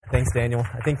Thanks, Daniel.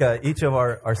 I think each of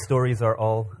our stories are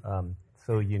all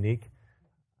so unique,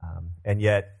 and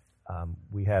yet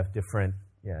we have different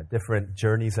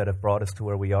journeys that have brought us to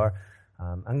where we are.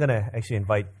 I'm going to actually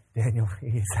invite Daniel.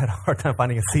 He's had a hard time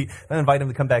finding a seat. I'm going to invite him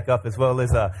to come back up, as well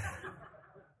as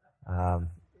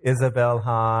Isabel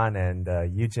Han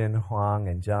and Eugene Huang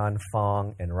and John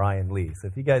Fong and Ryan Lee. So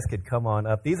if you guys could come on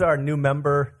up. These are our new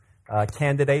member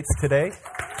candidates today.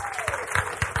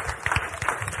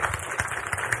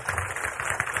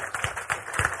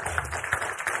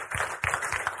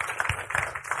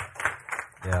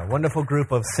 Yeah, wonderful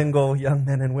group of single young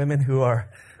men and women who are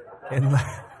in...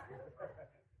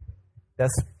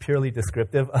 That's purely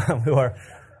descriptive, who are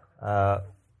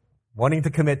wanting to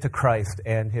commit to Christ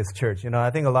and His church. You know,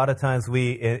 I think a lot of times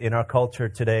we, in our culture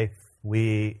today,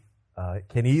 we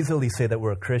can easily say that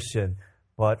we're a Christian,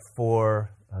 but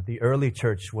for the early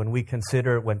church, when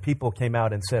people came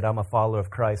out and said, I'm a follower of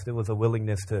Christ, it was a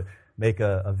willingness to make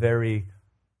a very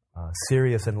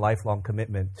serious and lifelong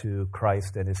commitment to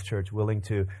Christ and His church, willing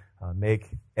to make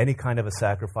any kind of a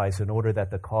sacrifice in order that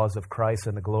the cause of Christ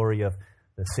and the glory of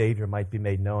the Savior might be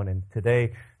made known. And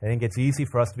today, I think it's easy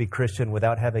for us to be Christian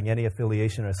without having any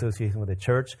affiliation or association with the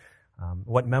church.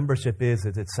 What membership is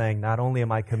it's saying, not only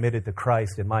am I committed to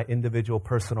Christ in my individual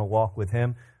personal walk with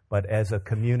Him, but as a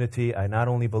community, I not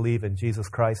only believe in Jesus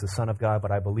Christ, the Son of God,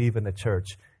 but I believe in the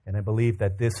church. And I believe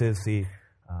that this is the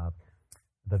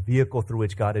vehicle through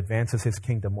which God advances His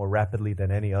kingdom more rapidly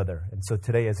than any other. And so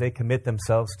today, as they commit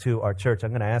themselves to our church,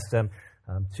 I'm going to ask them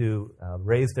to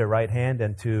raise their right hand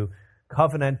and to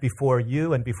covenant before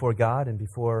you and before God and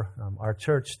before our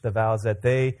church the vows that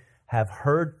they have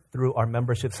heard through our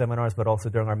membership seminars, but also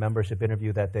during our membership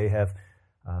interview, that they have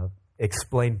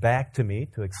explained back to me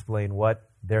to explain what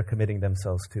they're committing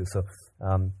themselves to. So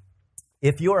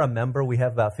if you're a member, we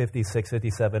have about 56,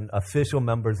 57 official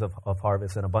members of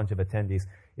Harvest and a bunch of attendees.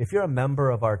 If you're a member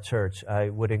of our church, I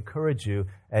would encourage you,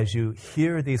 as you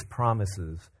hear these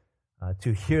promises,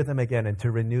 to hear them again and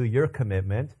to renew your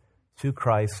commitment to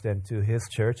Christ and to His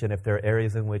church. And if there are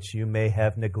areas in which you may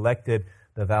have neglected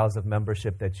the vows of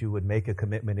membership, that you would make a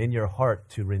commitment in your heart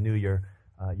to renew your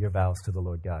vows to the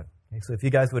Lord God. Okay, so if you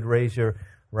guys would raise your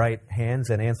right hands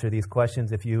and answer these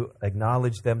questions, if you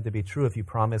acknowledge them to be true, if you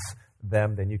promise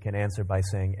them, then you can answer by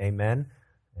saying amen.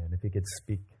 And if you could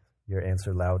speak your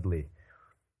answer loudly.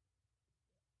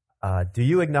 Do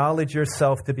you acknowledge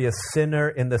yourself to be a sinner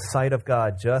in the sight of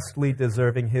God, justly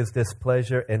deserving His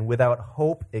displeasure and without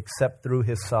hope except through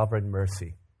His sovereign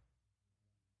mercy?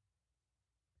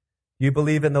 Do you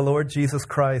believe in the Lord Jesus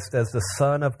Christ as the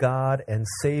Son of God and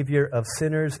Savior of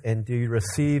sinners, and do you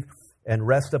receive and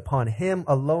rest upon Him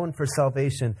alone for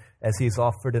salvation as He's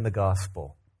offered in the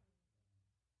gospel?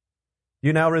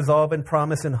 You now resolve and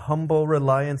promise in humble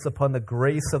reliance upon the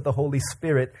grace of the Holy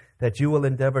Spirit that you will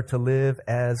endeavor to live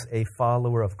as a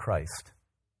follower of Christ.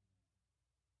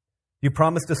 You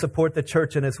promise to support the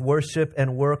church in its worship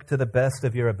and work to the best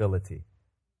of your ability.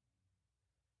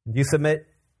 You submit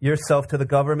yourself to the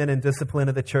government and discipline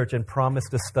of the church and promise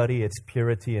to study its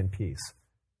purity and peace.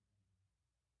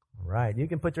 All right, you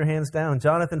can put your hands down.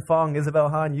 Jonathan Fong, Isabel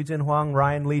Han, Eugene Huang,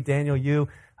 Ryan Lee, Daniel Yu,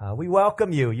 we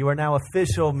welcome you. You are now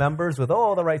official members with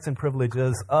all the rights and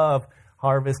privileges of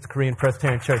Harvest Korean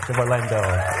Presbyterian Church of Orlando.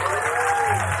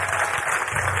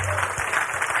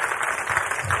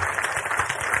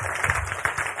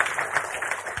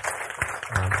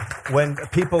 When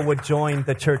people would join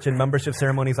the church in membership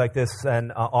ceremonies like this,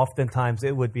 and oftentimes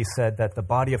it would be said that the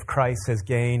body of Christ has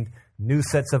gained new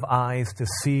sets of eyes to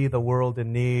see the world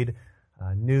in need,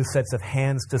 new sets of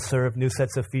hands to serve, new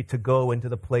sets of feet to go into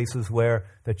the places where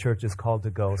the church is called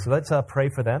to go. So let's pray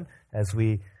for them as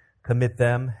we commit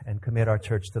them and commit our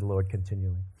church to the Lord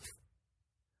continually.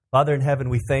 Father in heaven,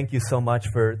 we thank you so much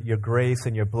for your grace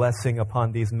and your blessing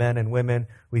upon these men and women.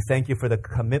 We thank you for the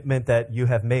commitment that you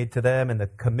have made to them and the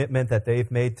commitment that they've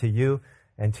made to you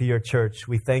and to your church.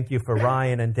 We thank you for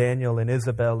Ryan and Daniel and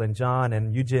Isabel and John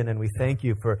and Eugene, and we thank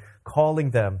you for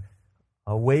calling them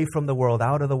away from the world,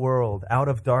 out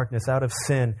of darkness, out of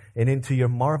sin, and into your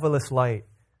marvelous light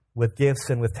with gifts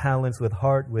and with talents, with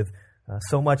heart, with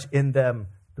so much in them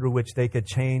through which they could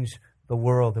change the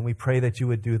world. And we pray that you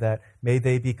would do that. May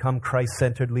they become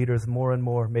Christ-centered leaders more and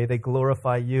more. May they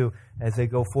glorify you as they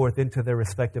go forth into their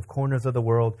respective corners of the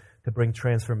world to bring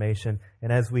transformation.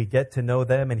 And as we get to know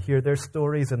them and hear their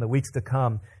stories in the weeks to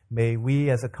come, may we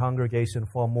as a congregation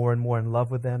fall more and more in love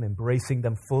with them, embracing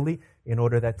them fully, in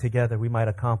order that together we might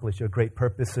accomplish your great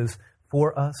purposes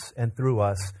for us and through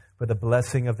us, for the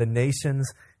blessing of the nations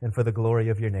and for the glory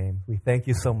of your name. We thank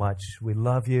you so much. We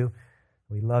love you.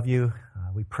 We love you.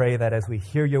 We pray that as we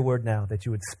hear your word now, that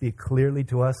you would speak clearly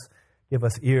to us, give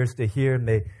us ears to hear.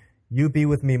 May you be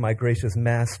with me, my gracious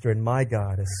Master and my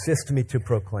God. Assist me to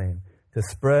proclaim, to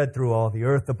spread through all the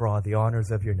earth abroad the honors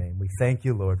of your name. We thank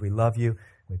you, Lord. We love you.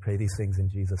 We pray these things in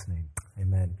Jesus' name.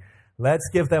 Amen. Let's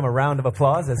give them a round of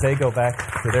applause as they go back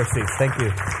to their seats. Thank you.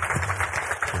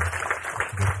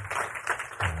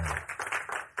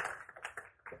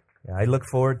 I look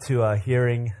forward to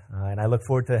hearing, and I look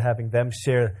forward to having them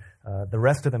share, the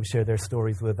rest of them share their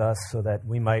stories with us so that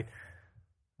we might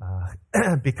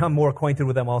become more acquainted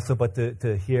with them also, but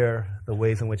to hear the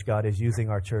ways in which God is using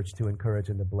our church to encourage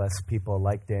and to bless people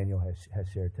like Daniel has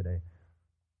shared today.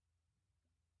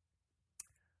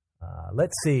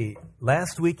 Let's see.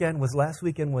 Last weekend was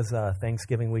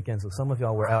Thanksgiving weekend, so some of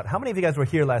y'all were out. How many of you guys were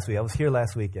here last week? I was here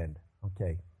last weekend.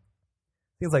 Okay.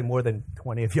 Seems like more than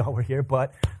 20 of y'all were here,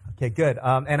 but okay, good.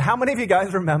 And how many of you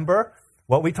guys remember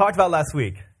what we talked about last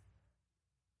week?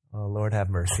 Oh, Lord have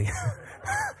mercy.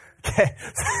 Okay.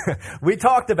 We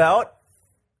talked about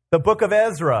the book of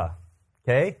Ezra.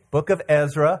 Okay. Book of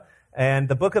Ezra. And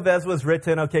the book of Ezra was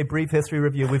written, okay, brief history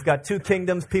review. We've got 2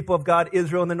 kingdoms, people of God,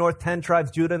 Israel in the north, 10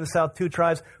 tribes, Judah in the south, 2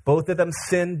 tribes. Both of them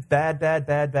sinned, bad.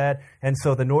 And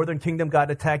so the northern kingdom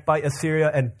got attacked by Assyria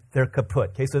and they're kaput.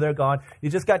 Okay, so they're gone. You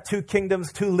just got 2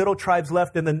 kingdoms, 2 little tribes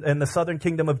left in the southern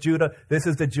kingdom of Judah. This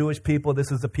is the Jewish people.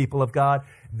 This is the people of God.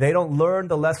 They don't learn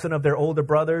the lesson of their older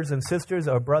brothers and sisters,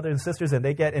 or brothers and sisters, and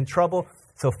they get in trouble.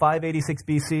 So 586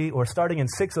 BC, or starting in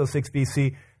 606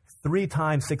 BC, 3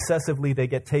 times successively, they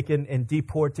get taken and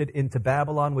deported into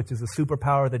Babylon, which is the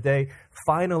superpower of the day.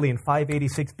 Finally, in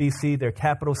 586 BC, their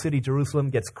capital city, Jerusalem,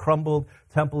 gets crumbled,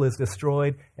 temple is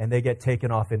destroyed, and they get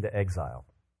taken off into exile.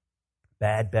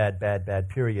 Bad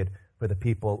period for the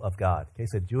people of God. Okay,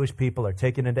 so Jewish people are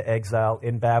taken into exile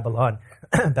in Babylon.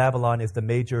 Babylon is the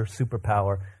major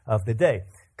superpower of the day.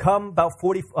 Come about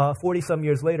 40-some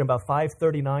years later, about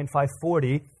 539,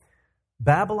 540,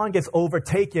 Babylon gets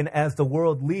overtaken as the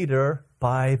world leader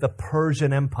by the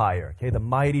Persian Empire, okay, the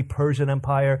mighty Persian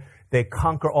Empire. They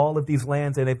conquer all of these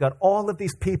lands, and they've got all of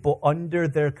these people under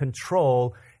their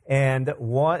control, and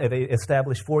they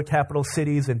establish 4 capital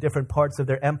cities in different parts of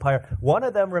their empire. One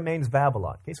of them remains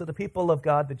Babylon. Okay, so the people of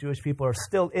God, the Jewish people, are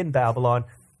still in Babylon,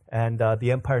 and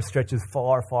the empire stretches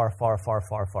far,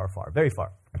 very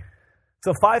far.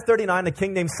 So 539, the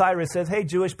king named Cyrus says, hey,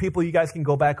 Jewish people, you guys can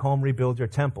go back home, rebuild your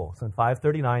temple. So in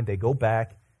 539, they go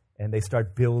back and they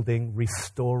start building,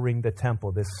 restoring the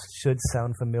temple. This should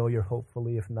sound familiar,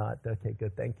 hopefully. If not, okay,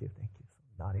 good. Thank you.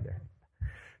 Nodding there.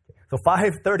 So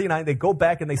 539, they go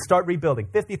back and they start rebuilding.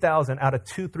 50,000 out of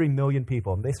 2-3 million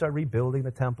people. And they start rebuilding the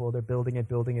temple. They're building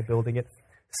it.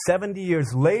 70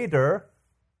 years later,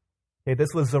 okay, this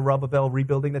was Zerubbabel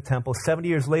rebuilding the temple. 70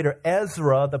 years later,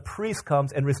 Ezra, the priest,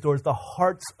 comes and restores the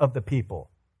hearts of the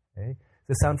people. Okay? Does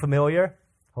this sound familiar?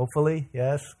 Hopefully,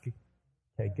 yes?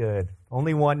 Okay, good.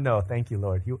 Only one no. Thank you,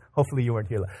 Lord. Hopefully you weren't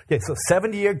here. Okay, so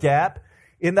 70-year gap.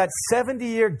 In that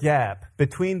 70-year gap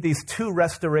between these 2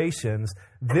 restorations,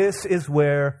 this is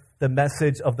where the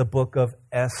message of the book of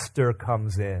Esther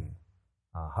comes in.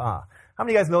 Aha. How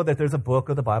many of you guys know that there's a book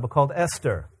of the Bible called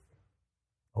Esther?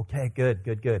 Okay,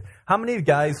 good. How many of you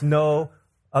guys know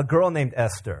a girl named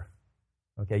Esther?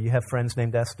 Okay, you have friends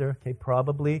named Esther? Okay,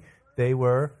 probably they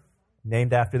were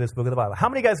named after this book of the Bible. How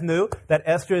many of you guys knew that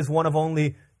Esther is one of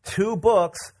only 2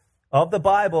 books of the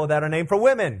Bible that are named for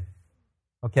women?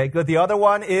 Okay, good. The other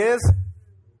one is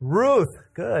Ruth.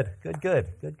 Good.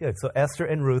 So Esther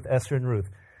and Ruth.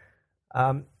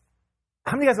 How many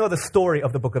of you guys know the story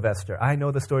of the book of Esther? I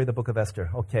know the story of the book of Esther.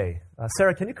 Okay.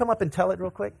 Sarah, can you come up and tell it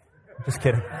real quick? Just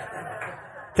kidding.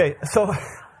 Okay, so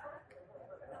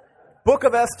book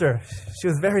of Esther. She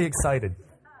was very excited.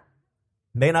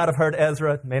 May not have heard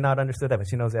Ezra, may not understood that, but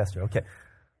she knows Esther. Okay.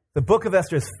 The book of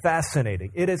Esther is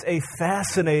fascinating. It is a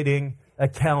fascinating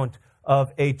account of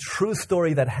a true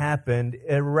story that happened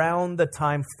around the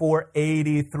time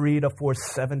 483 to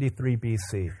 473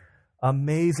 BC.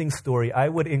 Amazing story. I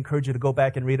would encourage you to go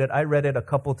back and read it. I read it a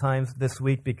couple times this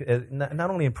week, because, not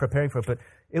only in preparing for it, but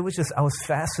it was just, I was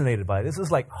fascinated by it. This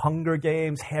is like Hunger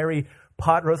Games, Harry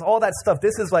Potter, all that stuff.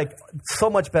 This is like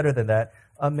so much better than that.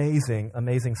 Amazing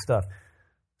stuff.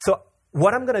 So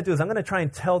what I'm going to do is I'm going to try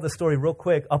and tell the story real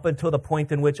quick up until the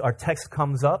point in which our text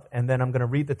comes up, and then I'm going to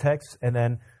read the text and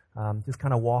then just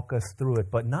kind of walk us through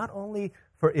it. But not only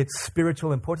for its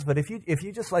spiritual importance, but if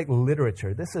you just like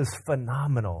literature, this is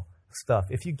phenomenal stuff.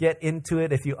 If you get into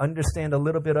it, if you understand a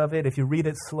little bit of it, if you read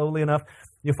it slowly enough,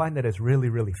 you'll find that it's really,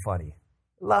 really funny.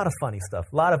 A lot of funny stuff.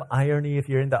 A lot of irony if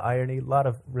you're into irony. A lot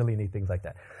of really neat things like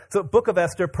that. So Book of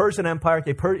Esther, Persian Empire.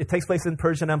 It takes place in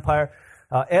Persian Empire.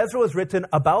 Ezra was written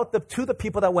to the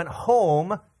people that went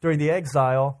home during the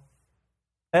exile.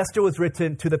 Esther was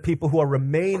written to the people who are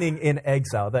remaining in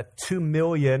exile, that 2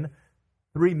 million,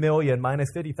 3 million minus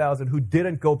 50,000 who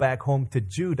didn't go back home to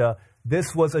Judah.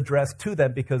 This was addressed to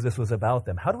them because this was about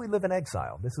them. How do we live in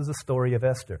exile? This is a story of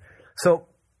Esther. So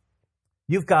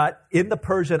you've got in the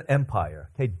Persian Empire,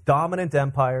 okay, dominant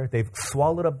empire. They've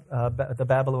swallowed up the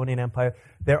Babylonian Empire.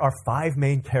 There are 5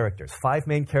 main characters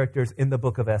in the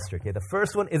book of Esther. Okay, the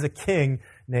first one is a king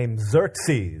named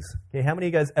Xerxes. Okay, how many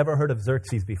of you guys ever heard of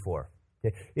Xerxes before?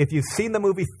 Okay. If you've seen the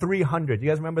movie 300, you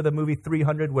guys remember the movie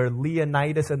 300 where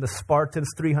Leonidas and the Spartans,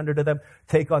 300 of them,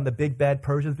 take on the big bad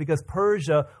Persians? Because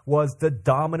Persia was the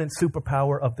dominant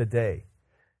superpower of the day.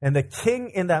 And the king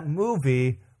in that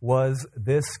movie was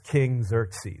this King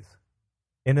Xerxes.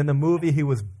 And in the movie, he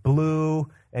was blue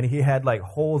and he had like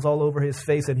holes all over his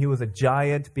face and he was a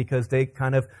giant because they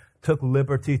kind of took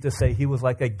liberty to say he was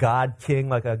like a god king,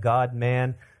 like a god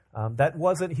man.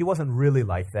 He wasn't really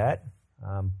like that.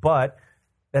 But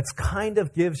that's kind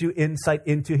of gives you insight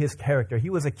into his character. He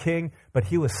was a king, but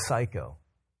he was psycho.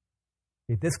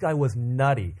 This guy was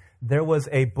nutty. There was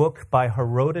a book by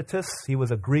Herodotus. He was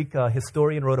a Greek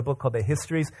historian, wrote a book called The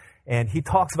Histories, and he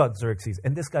talks about Xerxes,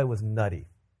 and this guy was nutty.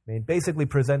 I mean, basically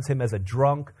presents him as a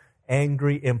drunk,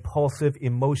 angry, impulsive,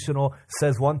 emotional,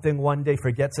 says one thing one day,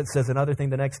 forgets it, says another thing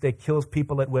the next day, kills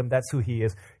people at whim. That's who he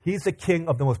is. He's the king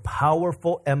of the most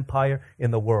powerful empire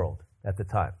in the world at the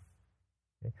time.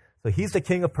 So he's the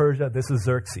king of Persia. This is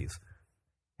Xerxes.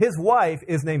 His wife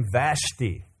is named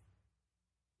Vashti.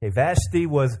 Okay, Vashti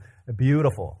was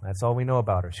beautiful. That's all we know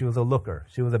about her. She was a looker.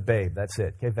 She was a babe. That's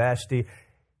it. Okay, Vashti.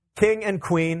 King and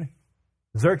queen,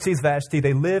 Xerxes, Vashti,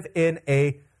 they live in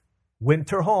a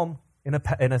winter home in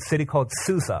a city called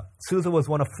Susa. Susa was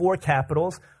one of 4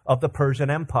 capitals of the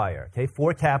Persian Empire. Okay,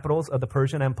 4 capitals of the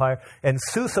Persian Empire. And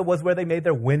Susa was where they made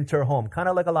their winter home. Kind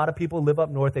of like a lot of people live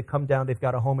up north. They come down. They've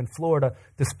got a home in Florida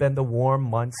to spend the warm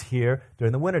months here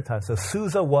during the wintertime. So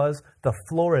Susa was the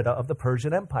Florida of the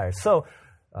Persian Empire. So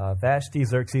Vashti,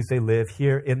 Xerxes, they live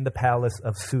here in the palace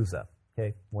of Susa.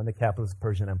 Okay, one of the capitals of the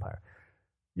Persian Empire.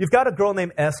 You've got a girl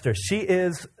named Esther. She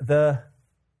is the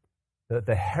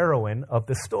heroine of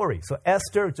the story. So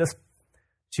Esther,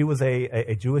 she was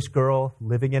a Jewish girl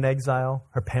living in exile.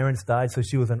 Her parents died, so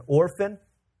she was an orphan.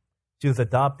 She was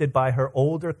adopted by her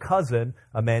older cousin,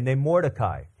 a man named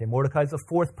Mordecai. Okay, Mordecai is the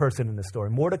 4th person in the story.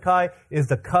 Mordecai is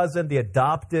the cousin, the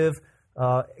adoptive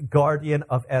guardian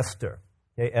of Esther.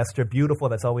 Okay, Esther, beautiful.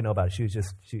 That's all we know about her.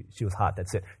 She was hot.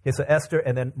 That's it. Okay, so Esther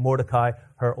and then Mordecai,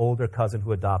 her older cousin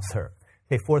who adopts her.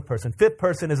 Okay, 4th person. 5th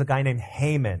person is a guy named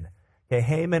Haman. Okay,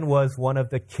 Haman was one of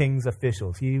the king's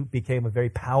officials. He became a very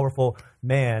powerful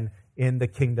man in the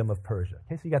kingdom of Persia.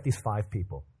 Okay, so you got these 5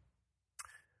 people.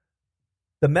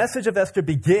 The message of Esther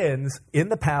begins in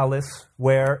the palace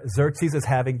where Xerxes is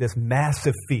having this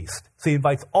massive feast. So he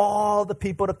invites all the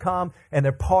people to come, and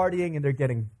they're partying, and they're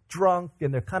getting drunk,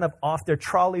 and they're kind of off their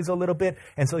trolleys a little bit.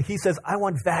 And so he says, I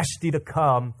want Vashti to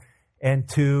come and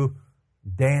to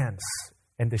dance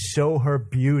and to show her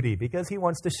beauty, because he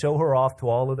wants to show her off to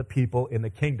all of the people in the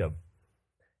kingdom.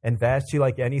 And Vashti,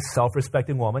 like any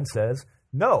self-respecting woman, says,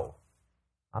 no,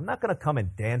 I'm not going to come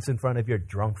and dance in front of your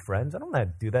drunk friends. I don't want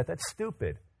to do that. That's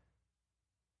stupid.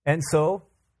 And so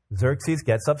Xerxes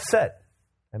gets upset.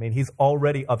 I mean, he's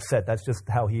already upset. That's just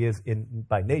how he is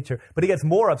by nature. But he gets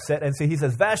more upset, and so he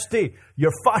says, Vashti,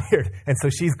 you're fired. And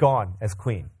so she's gone as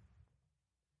queen.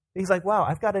 He's like, wow,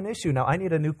 I've got an issue now. I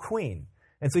need a new queen.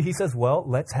 And so he says, well,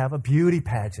 let's have a beauty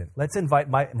pageant. Let's invite,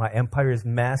 my empire is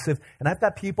massive, and I've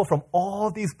got people from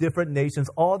all these different nations,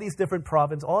 all these different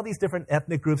provinces, all these different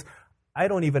ethnic groups. I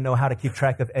don't even know how to keep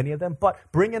track of any of them, but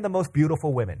bring in the most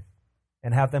beautiful women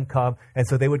and have them come. And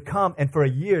so they would come, and for a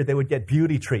year, they would get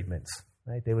beauty treatments,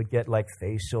 right? They would get like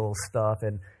facial stuff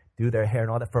and do their hair and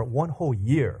all that for one whole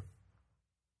year.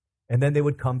 And then they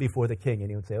would come before the king, and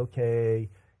he would say, okay,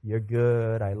 you're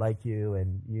good, I like you,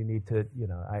 and you need to,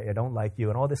 I don't like you,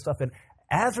 and all this stuff. And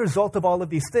as a result of all of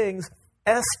these things,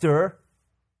 Esther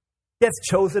gets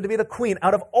chosen to be the queen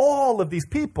out of all of these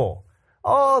people.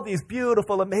 All these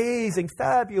beautiful, amazing,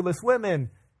 fabulous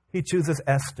women. He chooses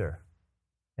Esther.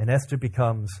 And Esther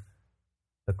becomes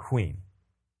the queen.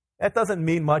 That doesn't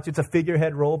mean much. It's a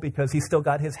figurehead role because he's still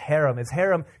got his harem. His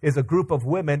harem is a group of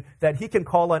women that he can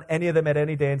call on any of them at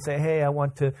any day and say, hey, I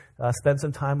want to spend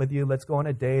some time with you. Let's go on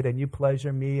a date and you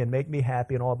pleasure me and make me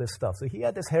happy and all this stuff. So he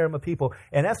had this harem of people.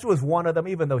 And Esther was one of them,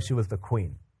 even though she was the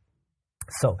queen.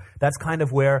 So that's kind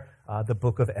of where the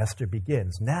book of Esther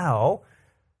begins. Now,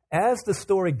 as the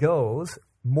story goes,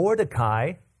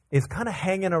 Mordecai is kind of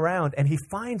hanging around, and he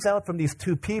finds out from these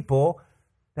 2 people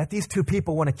that these two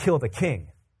people want to kill the king.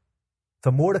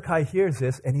 So Mordecai hears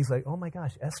this, and he's like, oh my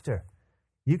gosh, Esther,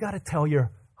 you got to tell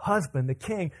your husband, the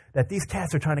king, that these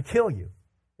cats are trying to kill you.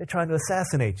 They're trying to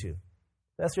assassinate you.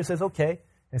 Esther says, okay.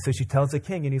 And so she tells the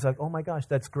king, and he's like, oh my gosh,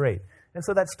 that's great. And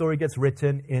so that story gets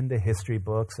written in the history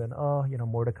books, and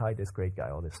Mordecai, this great guy,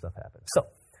 all this stuff happens. So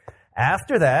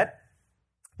after that,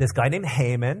 this guy named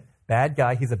Haman, bad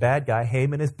guy, he's a bad guy.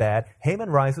 Haman is bad. Haman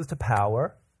rises to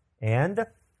power, and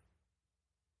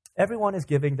everyone is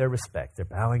giving their respect. They're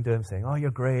bowing to him, saying, oh, you're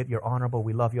great, you're honorable,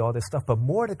 we love you, all this stuff. But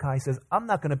Mordecai says, I'm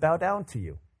not going to bow down to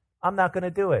you. I'm not going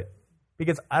to do it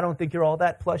because I don't think you're all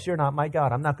that. Plus, you're not my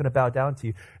God. I'm not going to bow down to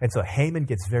you. And so Haman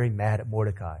gets very mad at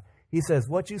Mordecai. He says,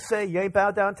 what you say, you ain't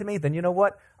bow down to me? Then you know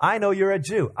what? I know you're a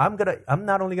Jew. I'm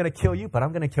not only going to kill you, but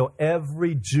I'm going to kill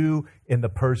every Jew in the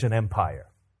Persian Empire.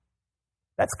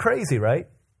 That's crazy, right?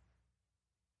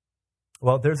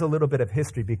 Well, there's a little bit of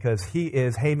history because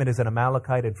Haman is an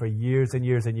Amalekite, and for years and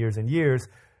years and years and years,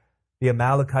 the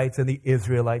Amalekites and the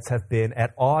Israelites have been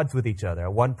at odds with each other.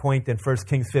 At one point in 1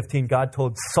 Kings 15, God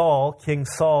told King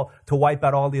Saul, to wipe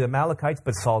out all the Amalekites,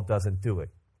 but Saul doesn't do it.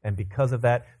 And because of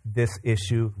that, this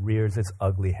issue rears its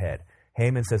ugly head.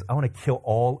 Haman says, I want to kill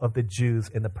all of the Jews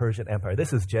in the Persian Empire.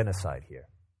 this is genocide here.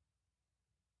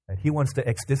 And he wants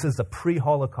to, this is the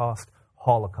pre-Holocaust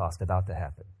Holocaust about to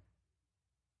happen.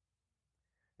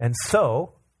 And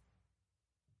so,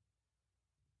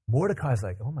 Mordecai's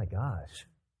like, oh my gosh,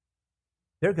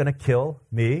 they're going to kill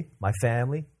me, my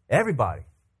family, everybody.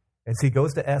 And so he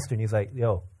goes to Esther and he's like,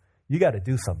 yo, you got to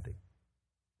do something.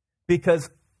 Because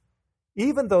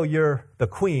even though you're the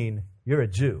queen, you're a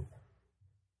Jew.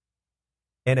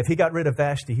 And if he got rid of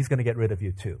Vashti, he's going to get rid of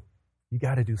you too. You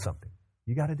got to do something.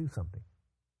 You got to do something.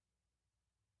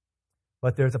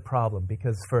 But there's a problem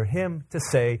because for him to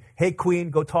say, hey,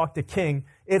 queen, go talk to king,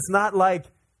 it's not like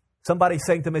somebody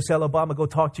saying to Michelle Obama, go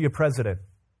talk to your president,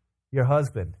 your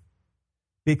husband.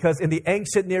 Because in the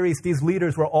ancient Near East, these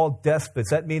leaders were all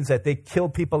despots. That means that they kill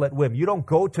people at whim. You don't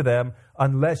go to them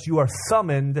unless you are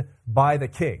summoned by the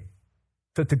king.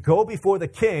 So to go before the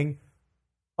king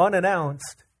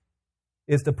unannounced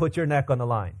is to put your neck on the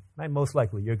line. And most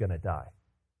likely you're going to die.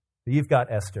 So you've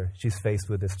got Esther. She's faced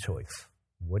with this choice.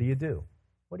 What do you do?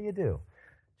 What do you do?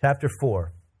 Chapter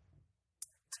 4,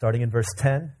 starting in verse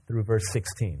 10 through verse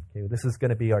 16. Okay, this is going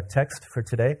to be our text for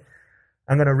today.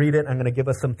 I'm going to read it. I'm going to give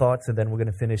us some thoughts, and then we're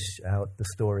going to finish out the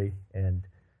story, and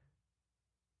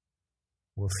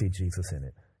we'll see Jesus in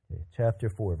it. Okay, chapter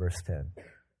 4, verse 10.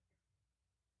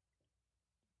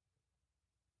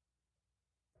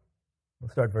 We'll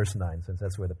start verse 9, since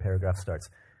that's where the paragraph starts.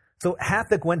 So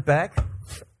Hathach went back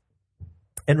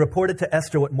and reported to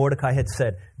Esther what Mordecai had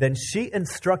said. Then she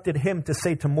instructed him to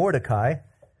say to Mordecai,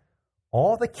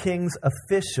 all the king's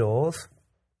officials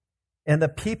and the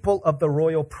people of the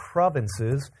royal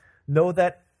provinces know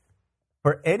that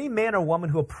for any man or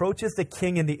woman who approaches the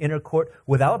king in the inner court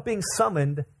without being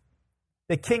summoned,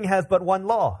 the king has but one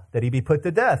law, that he be put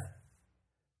to death.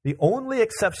 The only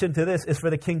exception to this is for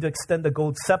the king to extend the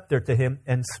gold scepter to him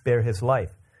and spare his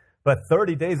life. But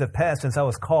 30 days have passed since I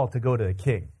was called to go to the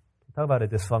king. Talk about a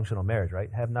dysfunctional marriage, right?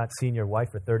 Have not seen your wife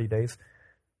for 30 days.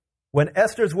 When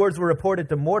Esther's words were reported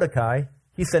to Mordecai,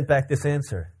 he sent back this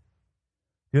answer.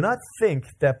 Do not think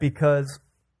that because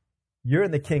you're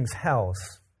in the king's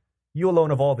house, you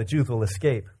alone of all the Jews will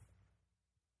escape.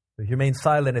 If you remain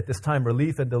silent at this time,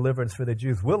 relief and deliverance for the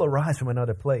Jews will arise from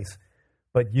another place.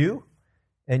 But you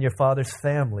and your father's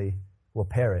family will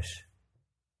perish.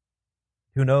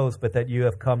 Who knows but that you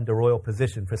have come to royal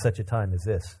position for such a time as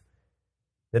this?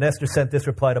 Then Esther sent this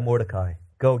reply to Mordecai.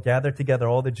 Go, gather together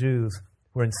all the Jews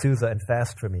who are in Susa and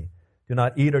fast for me. Do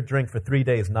not eat or drink for 3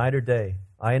 days, night or day.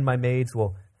 I and my maids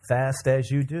will fast as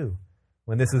you do.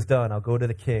 When this is done, I'll go to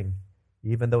the king,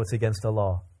 even though it's against the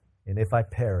law. And if I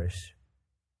perish,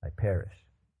 I perish.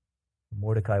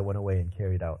 Mordecai went away and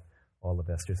carried out all of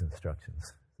Esther's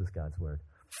instructions. This is God's word.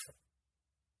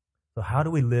 So how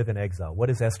do we live in exile? What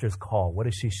is Esther's call? What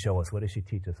does she show us? What does she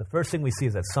teach us? The first thing we see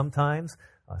is that sometimes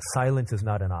silence is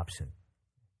not an option.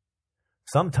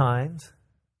 Sometimes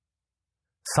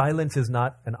silence is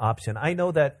not an option. I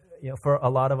know that for a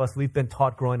lot of us, we've been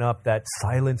taught growing up that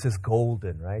silence is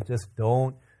golden, right? Just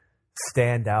don't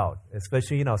stand out.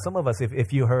 Especially, some of us,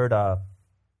 if you heard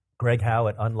Greg Howe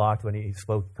at Unlocked when he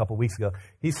spoke a couple weeks ago,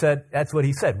 he said, that's what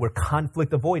he said. We're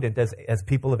conflict avoidant as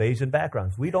people of Asian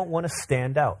backgrounds. We don't want to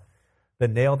stand out. The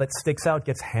nail that sticks out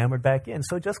gets hammered back in.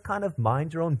 So just kind of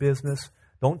mind your own business.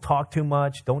 Don't talk too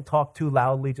much. Don't talk too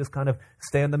loudly. Just kind of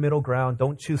stay in the middle ground.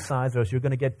 Don't choose sides or else you're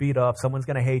going to get beat up. Someone's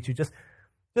going to hate you. Just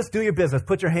do your business.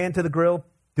 Put your hand to the grill.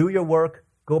 Do your work.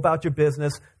 Go about your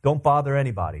business. Don't bother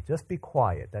anybody. Just be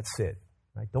quiet. That's it.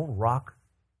 Right? Don't rock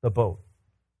the boat.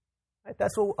 Right?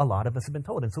 That's what a lot of us have been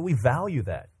told. And so we value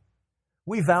that.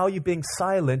 We value being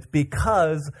silent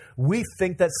because we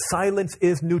think that silence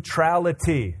is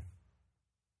neutrality.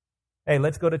 Hey,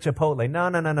 let's go to Chipotle. No.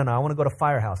 I want to go to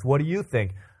Firehouse. What do you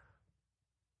think?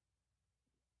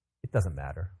 It doesn't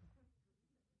matter.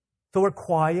 So we're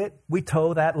quiet. We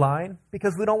toe that line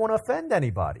because we don't want to offend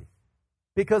anybody.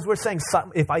 Because we're saying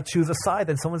if I choose a side,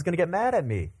 then someone's going to get mad at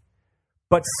me.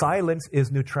 But silence is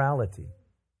neutrality.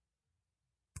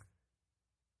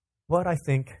 But I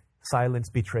think silence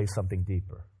betrays something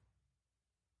deeper.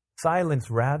 Silence,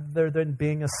 rather than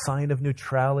being a sign of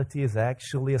neutrality, is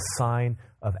actually a sign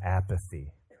of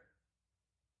apathy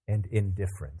and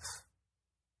indifference.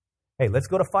 Hey, let's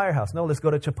go to Firehouse. No, let's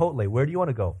go to Chipotle. Where do you want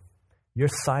to go? Your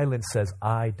silence says,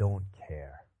 I don't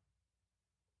care.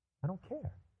 I don't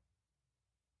care.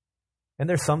 And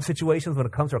there's some situations when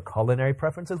it comes to our culinary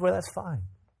preferences where that's fine.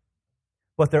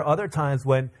 But there are other times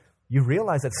when you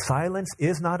realize that silence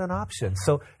is not an option.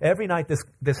 So every night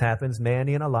this happens.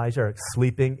 Manny and Elijah are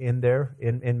sleeping in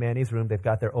Manny's room. They've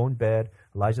got their own bed.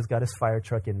 Elijah's got his fire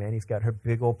truck, and Manny's got her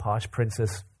big old posh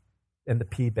princess in the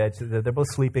pea bed. So they're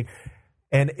both sleeping.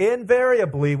 And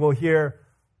invariably we'll hear,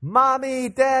 Mommy,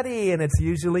 Daddy, and it's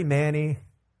usually Manny.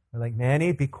 We're like,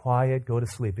 Manny, be quiet, go to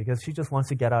sleep, because she just wants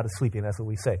to get out of sleeping. That's what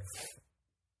we say.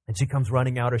 And she comes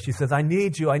running out, or she says, I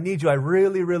need you, I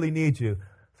really, really need you.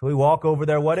 So we walk over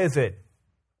there. What is it?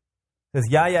 It says,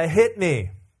 Yaya hit me.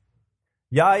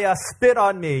 Yaya spit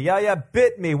on me. Yaya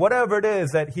bit me. Whatever it is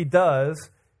that he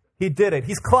does, he did it.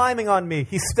 He's climbing on me.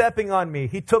 He's stepping on me.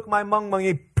 He took my mung mung.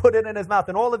 He put it in his mouth.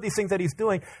 And all of these things that he's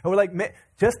doing. And we're like,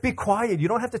 just be quiet. You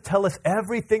don't have to tell us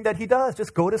everything that he does.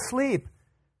 Just go to sleep.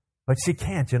 But she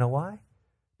can't. You know why?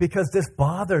 Because this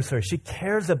bothers her. She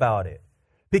cares about it.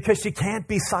 Because she can't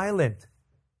be silent.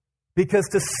 Because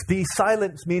to be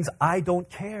silent means I don't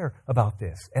care about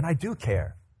this. And I do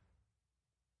care.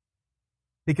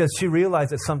 Because she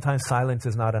realized that sometimes silence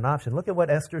is not an option. Look at what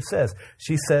Esther says.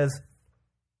 She says,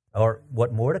 or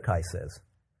what Mordecai says,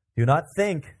 do not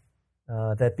think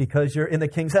that because you're in the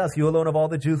king's house, you alone of all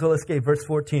the Jews will escape. Verse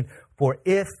 14, for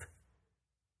if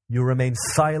you remain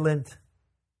silent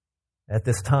at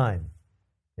this time,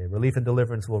 relief and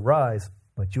deliverance will rise,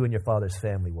 but you and your father's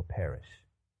family will perish.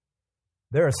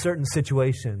 There are certain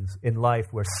situations in life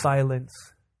where silence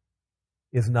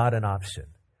is not an option.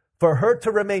 For her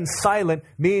to remain silent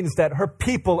means that her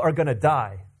people are going to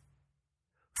die.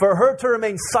 For her to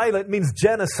remain silent means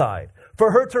genocide.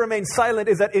 For her to remain silent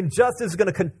is that injustice is going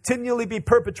to continually be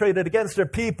perpetrated against her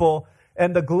people,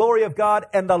 and the glory of God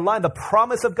and the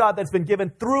promise of God that's been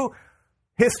given through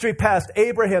history past,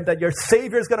 Abraham, that your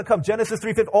Savior is going to come, Genesis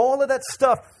 3:15, all of that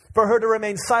stuff, for her to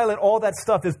remain silent, all that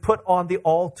stuff is put on the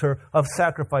altar of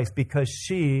sacrifice because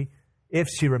if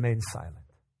she remains silent.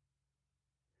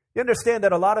 You understand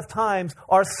that a lot of times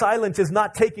our silence is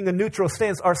not taking a neutral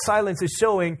stance. Our silence is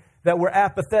showing that we're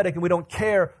apathetic and we don't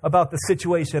care about the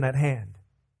situation at hand.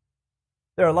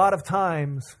 There are a lot of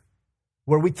times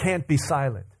where we can't be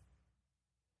silent.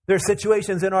 There are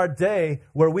situations in our day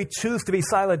where we choose to be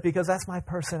silent because that's my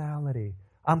personality.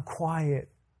 I'm quiet.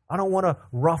 I don't want to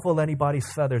ruffle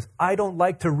anybody's feathers. I don't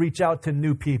like to reach out to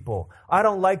new people. I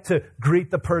don't like to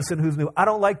greet the person who's new. I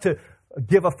don't like to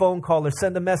give a phone call or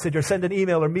send a message or send an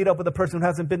email or meet up with a person who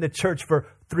hasn't been to church for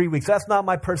 3 weeks. That's not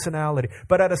my personality.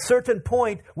 But at a certain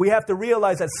point, we have to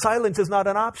realize that silence is not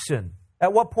an option.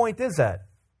 At what point is that?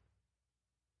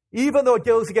 Even though it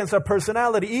goes against our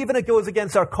personality, even it goes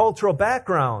against our cultural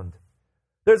background,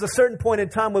 there's a certain point in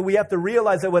time where we have to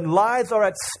realize that when lives are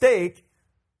at stake,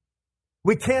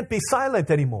 we can't be silent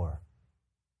anymore.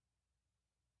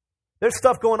 There's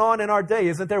stuff going on in our day,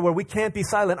 isn't there, where we can't be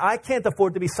silent. I can't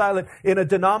afford to be silent in a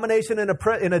denomination in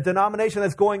a denomination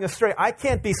that's going astray. I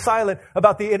can't be silent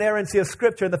about the inerrancy of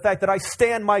Scripture and the fact that I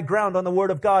stand my ground on the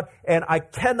Word of God, and I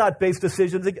cannot base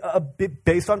decisions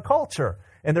based on culture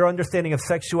and their understanding of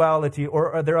sexuality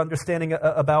or their understanding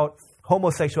about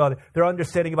homosexuality, their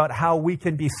understanding about how we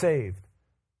can be saved.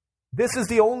 This is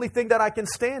the only thing that I can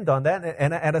stand on, that,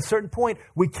 and at a certain point,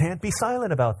 we can't be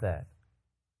silent about that.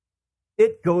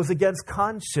 It goes against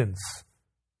conscience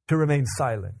to remain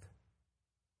silent.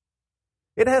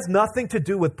 It has nothing to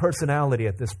do with personality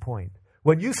at this point.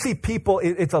 When you see people,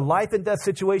 it's a life and death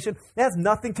situation, it has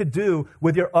nothing to do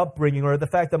with your upbringing or the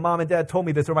fact that mom and dad told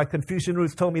me this or my Confucian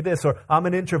roots told me this or I'm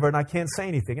an introvert and I can't say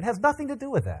anything. It has nothing to do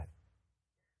with that.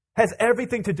 It has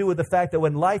everything to do with the fact that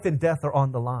when life and death are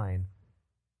on the line,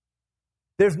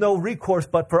 there's no recourse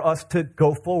but for us to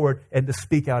go forward and to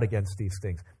speak out against these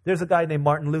things. There's a guy named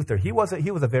Martin Luther. He was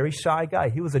a very shy guy.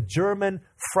 He was a German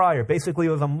friar. Basically, he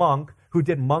was a monk who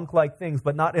did monk-like things,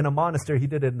 but not in a monastery. He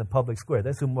did it in the public square.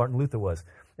 That's who Martin Luther was.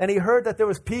 And he heard that there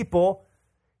was people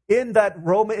in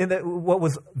what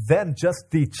was then just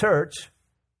the church,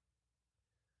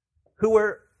 who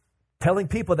were telling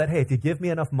people that, hey, if you give me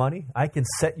enough money, I can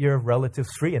set your relatives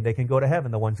free and they can go to heaven,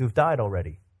 the ones who've died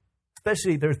already.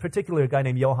 Especially, there's particularly a guy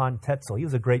named Johann Tetzel. He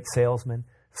was a great salesman,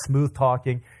 smooth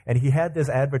talking, and he had this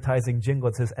advertising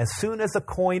jingle that says, as soon as a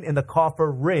coin in the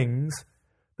coffer rings,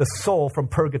 the soul from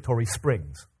purgatory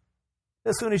springs.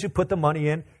 As soon as you put the money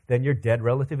in, then your dead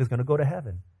relative is going to go to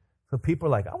heaven. So people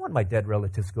are like, I want my dead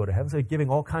relatives to go to heaven. So they're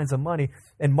giving all kinds of money.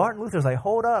 And Martin Luther's like,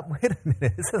 hold up, wait a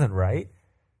minute, this isn't right.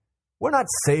 We're not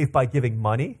saved by giving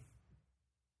money.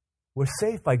 We're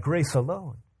saved by grace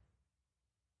alone.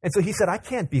 And so he said, I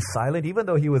can't be silent, even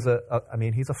though he was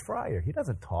he's a friar. He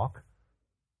doesn't talk.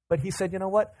 But he said, you know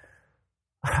what?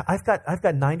 I've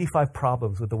got 95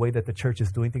 problems with the way that the church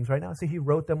is doing things right now. So he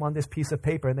wrote them on this piece of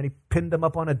paper, and then he pinned them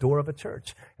up on a door of a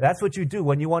church. That's what you do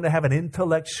when you want to have an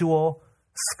intellectual,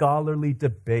 scholarly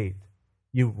debate.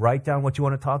 You write down what you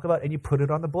want to talk about, and you put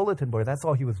it on the bulletin board. That's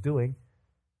all he was doing.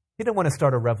 He didn't want to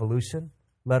start a revolution,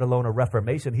 let alone a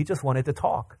reformation. He just wanted to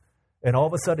talk. And all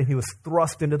of a sudden, he was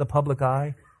thrust into the public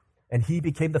eye, and he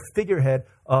became the figurehead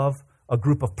of a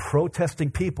group of protesting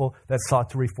people that sought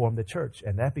to reform the church.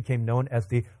 And that became known as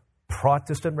the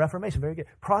Protestant Reformation. Very good.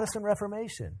 Protestant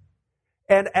Reformation.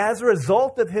 And as a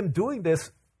result of him doing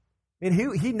this,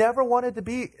 he never wanted to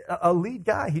be a lead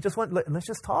guy. He just wanted, let's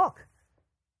just talk.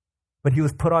 But he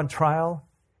was put on trial.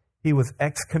 He was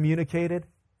excommunicated.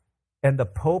 And the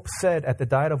Pope said at the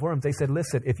Diet of Worms, they said,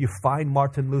 listen, if you find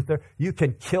Martin Luther, you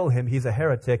can kill him. He's a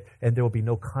heretic, and there will be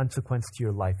no consequence to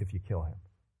your life if you kill him.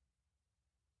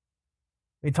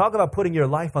 Talk about putting your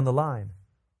life on the line.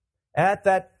 At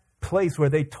that place where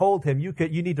they told him, you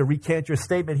need to recant your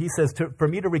statement, he says, for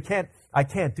me to recant, I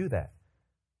can't do that.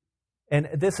 And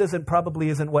this probably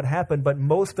isn't what happened, but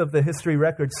most of the history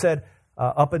records said,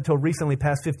 up until recently,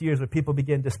 past 50 years, when people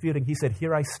began disputing, he said,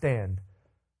 here I stand.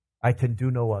 I can do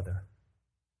no other.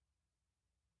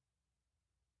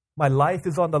 My life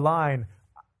is on the line.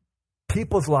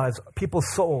 People's lives,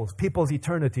 people's souls, people's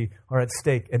eternity are at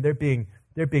stake, and they're being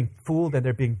fooled and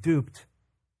they're being duped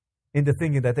into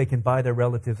thinking that they can buy their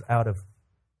relatives out of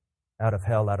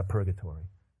hell, out of purgatory.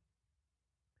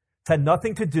 It had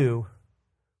nothing to do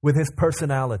with his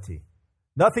personality,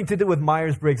 nothing to do with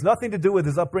Myers-Briggs, nothing to do with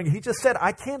his upbringing. He just said,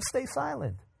 I can't stay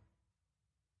silent.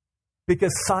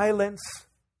 Because silence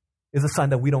is a sign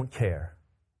that we don't care.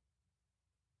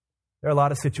 There are a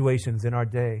lot of situations in our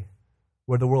day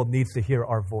where the world needs to hear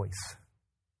our voice.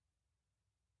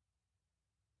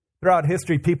 Throughout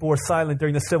history, people were silent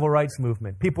during the civil rights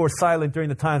movement. People were silent during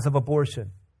the times of abortion.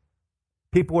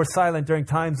 People were silent during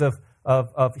times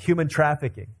of human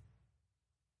trafficking.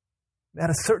 At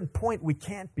a certain point, we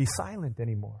can't be silent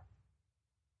anymore.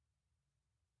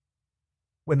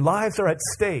 When lives are at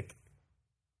stake,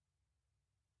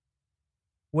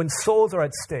 when souls are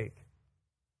at stake,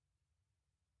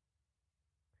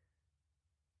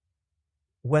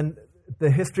 when the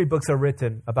history books are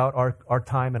written about our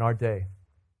time and our day,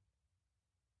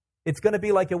 it's going to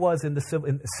be like it was in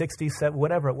the 60s,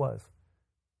 whatever it was.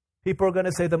 People are going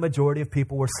to say the majority of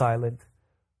people were silent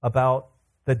about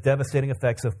the devastating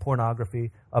effects of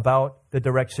pornography, about the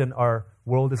direction our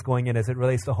world is going in as it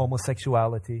relates to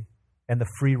homosexuality and the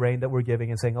free reign that we're giving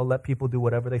and saying, oh, let people do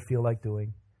whatever they feel like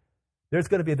doing. There's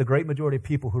going to be the great majority of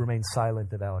people who remain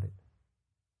silent about it.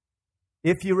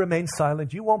 If you remain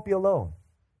silent, you won't be alone.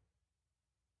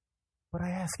 But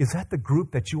I ask, is that the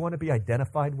group that you want to be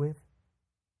identified with?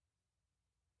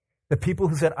 The people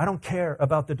who said, I don't care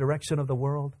about the direction of the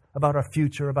world, about our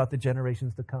future, about the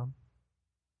generations to come.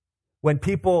 When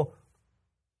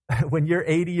you're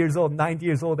 80 years old, 90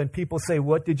 years old, and people say,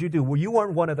 what did you do? Well, you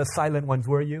weren't one of the silent ones,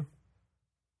 were you?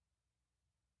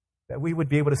 That we would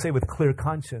be able to say with clear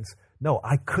conscience, no,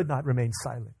 I could not remain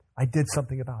silent. I did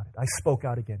something about it. I spoke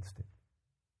out against it.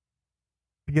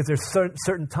 Because there's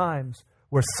certain times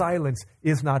where silence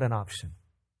is not an option.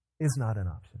 Is not an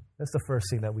option. That's the first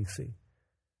thing that we see.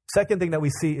 Second thing that we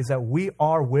see is that we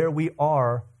are where we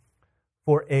are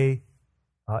for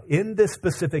in this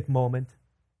specific moment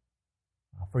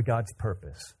for God's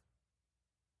purpose.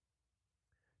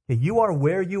 Okay, you are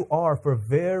where you are for a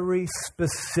very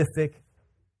specific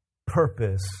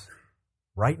purpose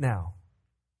right now.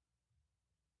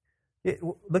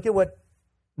 Look at what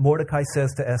Mordecai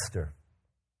says to Esther.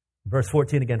 Verse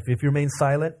 14 again, if you remain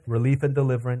silent, relief and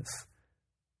deliverance,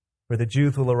 for the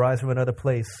Jews will arise from another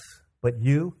place but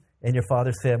you and your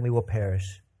father's family will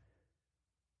perish.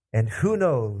 And who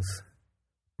knows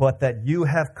but that you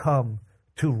have come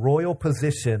to royal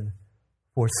position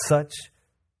for such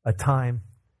a time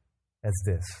as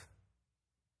this.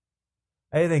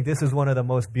 I think this is one of the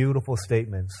most beautiful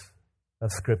statements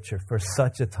of Scripture, for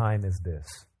such a time as this.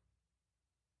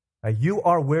 You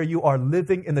are where you are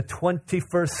living in the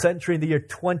 21st century, in the year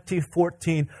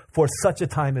 2014, for such a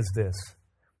time as this.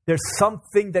 There's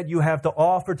something that you have to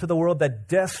offer to the world that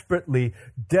desperately,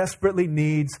 desperately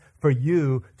needs for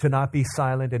you to not be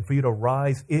silent and for you to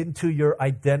rise into your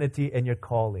identity and your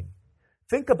calling.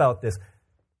 Think about this.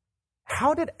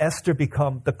 How did Esther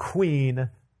become the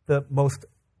queen, the most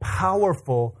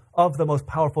powerful of the most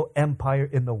powerful empire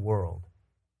in the world?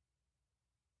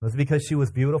 Was it because she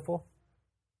was beautiful?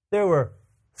 There were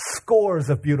scores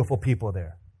of beautiful people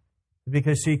there.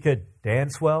 Because she could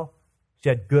dance well, she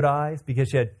had good eyes, because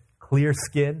she had clear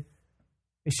skin.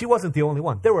 And she wasn't the only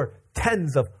one. There were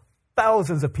tens of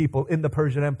thousands of people in the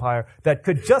Persian Empire that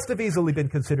could just have easily been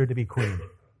considered to be queen.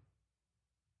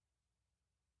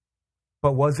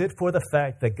 But was it for the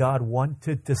fact that God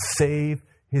wanted to save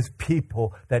His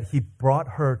people that He brought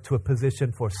her to a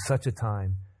position for such a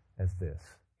time as this?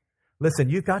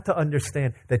 Listen, you've got to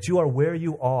understand that you are where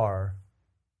you are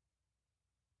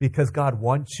because God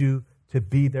wants you to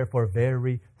be there for a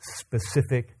very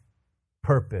specific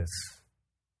purpose.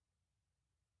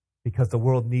 Because the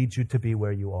world needs you to be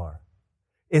where you are.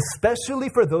 Especially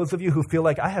for those of you who feel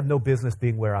like, I have no business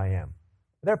being where I am.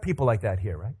 There are people like that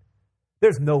here, right?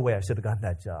 There's no way I should have gotten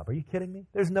that job. Are you kidding me?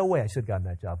 There's no way I should have gotten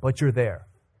that job, but you're there.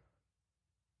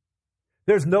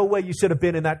 There's no way you should have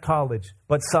been in that college,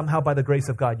 but somehow by the grace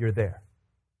of God, you're there.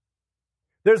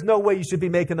 There's no way you should be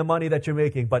making the money that you're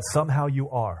making, but somehow you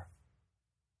are.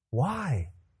 Why?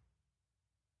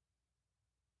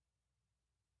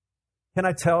 Can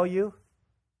I tell you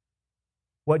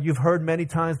what you've heard many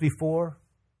times before?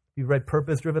 You've read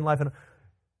Purpose-Driven Life. And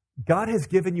God has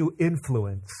given you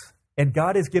influence, and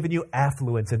God has given you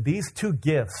affluence, and these two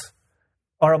gifts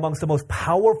are amongst the most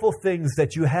powerful things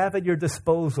that you have at your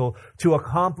disposal to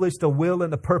accomplish the will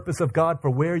and the purpose of God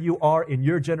for where you are in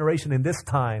your generation, in this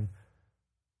time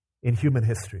in human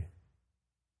history.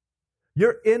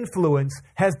 Your influence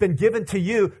has been given to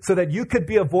you so that you could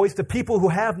be a voice to people who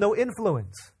have no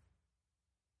influence.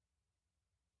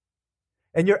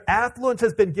 And your affluence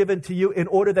has been given to you in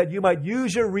order that you might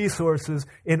use your resources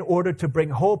in order to bring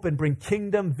hope and bring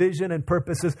kingdom vision and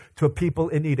purposes to a people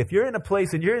in need. If you're in a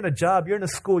place and you're in a job, you're in a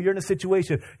school, you're in a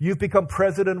situation, you've become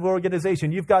president of an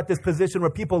organization, you've got this position where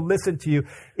people listen to you,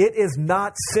 it is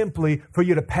not simply for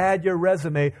you to pad your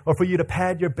resume or for you to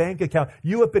pad your bank account.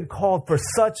 You have been called for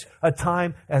such a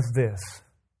time as this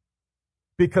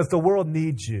because the world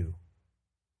needs you.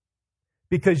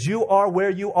 Because you are where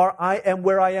you are, I am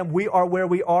where I am, we are where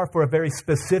we are for a very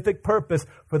specific purpose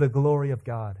for the glory of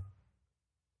God.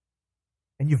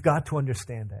 And you've got to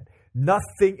understand that.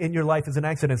 Nothing in your life is an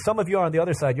accident. Some of you are on the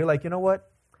other side. You're like, you know what?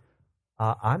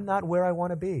 I'm not where I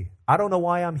want to be. I don't know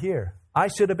why I'm here. I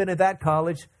should have been at that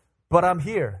college, but I'm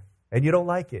here. And you don't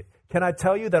like it. Can I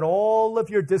tell you that all of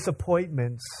your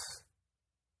disappointments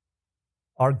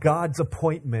are God's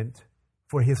appointment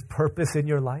for His purpose in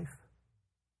your life?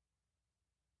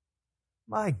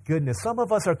 My goodness, some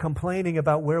of us are complaining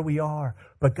about where we are,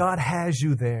 but God has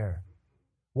you there.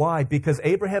 Why? Because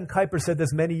Abraham Kuyper said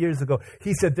this many years ago.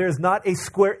 He said, there's not a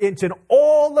square inch in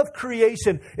all of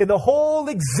creation, in the whole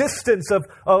existence of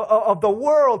the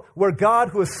world, where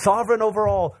God, who is sovereign over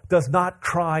all, does not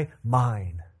cry,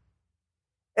 mine.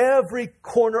 Every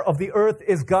corner of the earth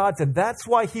is God's, and that's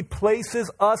why He places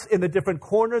us in the different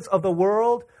corners of the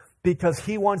world, because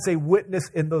He wants a witness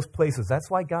in those places.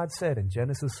 That's why God said in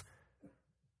Genesis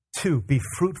 2, be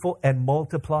fruitful and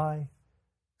multiply,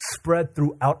 spread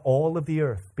throughout all of the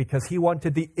earth, because He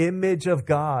wanted the image of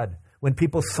God. When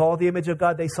people saw the image of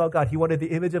God, they saw God. He wanted the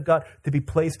image of God to be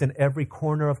placed in every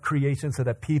corner of creation so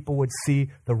that people would see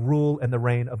the rule and the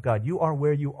reign of God. You are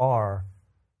where you are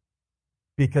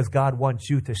because God wants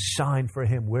you to shine for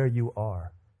Him where you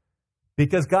are.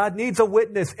 Because God needs a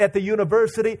witness at the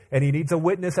university, and He needs a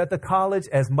witness at the college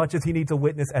as much as He needs a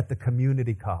witness at the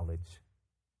community college.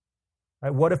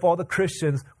 Right? What if all the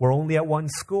Christians were only at one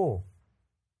school?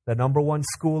 The number one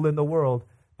school in the world,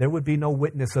 there would be no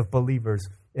witness of believers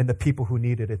in the people who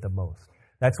needed it the most.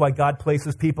 That's why God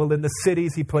places people in the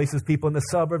cities, He places people in the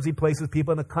suburbs, He places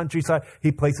people in the countryside,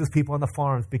 He places people on the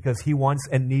farms, because He wants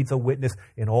and needs a witness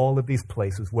in all of these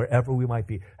places, wherever we might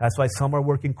be. That's why some are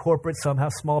working corporate, some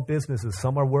have small businesses,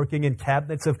 some are working in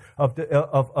cabinets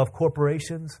of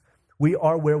corporations. We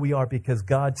are where we are because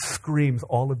God screams,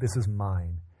 all of this is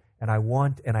mine. And I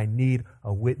want and I need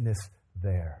a witness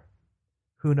there.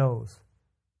 Who knows?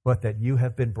 But that you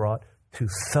have been brought to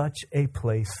such a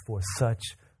place for such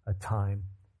a time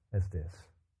as this.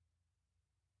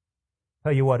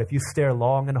 Tell you what, if you stare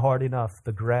long and hard enough,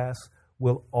 the grass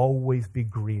will always be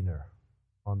greener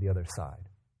on the other side.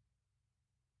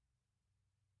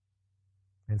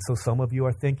 And so some of you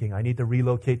are thinking, I need to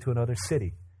relocate to another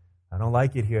city. I don't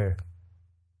like it here.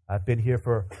 I've been here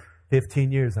for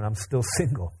 15 years and I'm still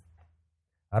single.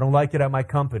 I don't like it at my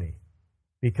company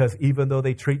because even though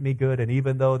they treat me good and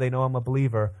even though they know I'm a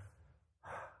believer,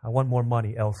 I want more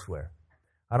money elsewhere.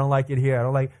 I don't like it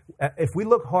here. If we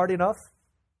look hard enough,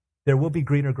 there will be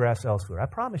greener grass elsewhere. I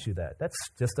promise you that. That's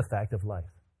just a fact of life.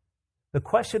 The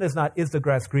question is not, is the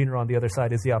grass greener on the other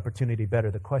side? Is the opportunity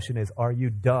better? The question is, are you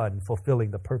done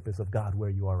fulfilling the purpose of God where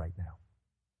you are right now?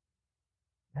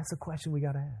 That's the question we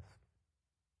got to ask.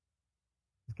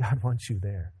 God wants you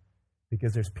there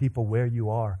because there's people where you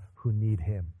are who need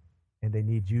Him, and they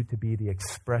need you to be the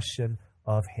expression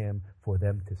of Him for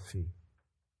them to see.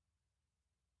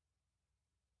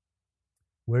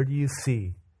 Where do you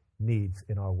see needs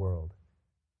in our world?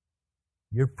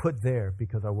 You're put there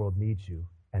because our world needs you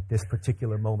at this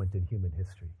particular moment in human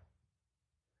history.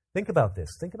 Think about this.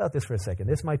 Think about this for a second.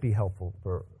 This might be helpful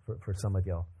for some of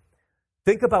y'all.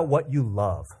 Think about what you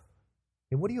love.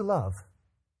 And what do you love?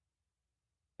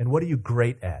 And what are you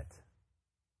great at?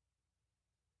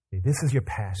 Okay, this is your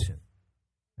passion.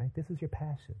 Right? This is your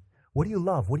passion. What do you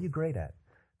love? What are you great at?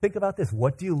 Think about this.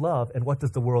 What do you love and what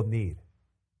does the world need?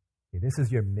 Okay, this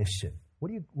is your mission. What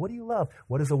do you love?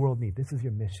 What does the world need? This is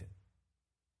your mission.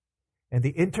 And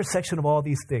the intersection of all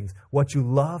these things, what you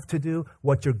love to do,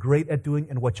 what you're great at doing,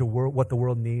 and what the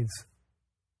world needs,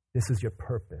 this is your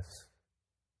purpose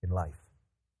in life.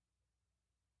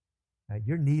 Now,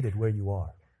 you're needed where you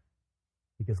are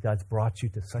because God's brought you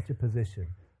to such a position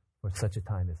for such a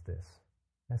time as this.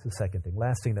 That's the second thing.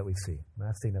 Last thing that we see.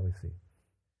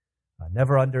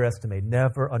 Never underestimate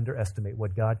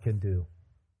what God can do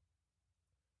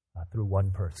through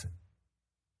one person.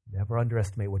 Never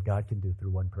underestimate what God can do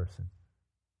through one person.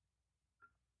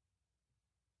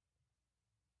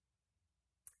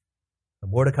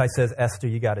 Mordecai says, Esther,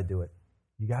 you got to do it.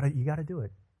 You got to do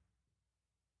it.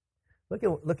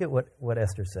 Look at what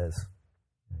Esther says.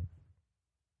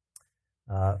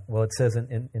 Well, it says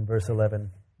in verse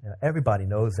 11, everybody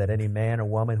knows that any man or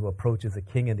woman who approaches a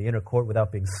king in the inner court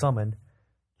without being summoned,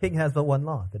 king has but one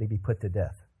law, that he be put to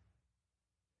death.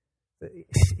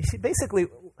 She basically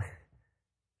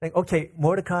saying, okay,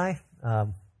 Mordecai,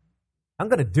 I'm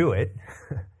going to do it,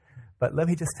 but let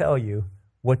me just tell you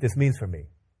what this means for me.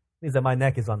 It means that my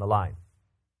neck is on the line.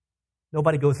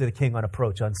 Nobody goes to the king on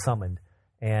approach, unsummoned,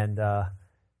 and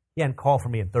he hadn't called for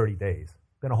me in 30 days.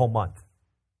 It's been a whole month.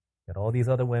 Got all these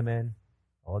other women,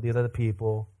 all these other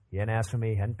people. He hadn't asked for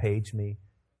me, hadn't paged me.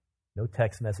 No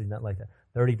text message, nothing like that.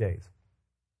 30 days.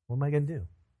 What am I going to do?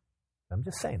 I'm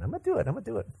just saying, I'm going to do it. I'm going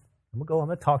to go, I'm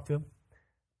going to talk to him.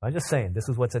 I'm just saying, this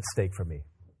is what's at stake for me.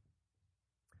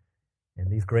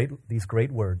 And these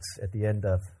great words at the end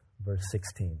of verse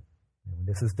 16. And when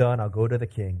this is done, I'll go to the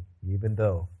king, even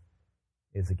though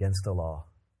it's against the law.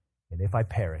 And if I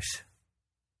perish,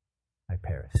 I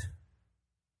perish.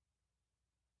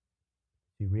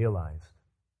 She realized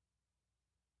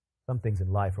some things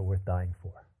in life are worth dying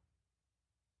for.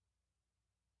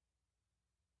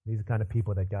 These are the kind of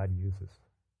people that God uses.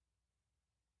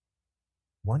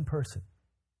 One person.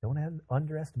 Don't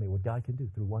underestimate what God can do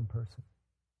through one person.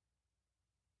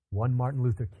 One Martin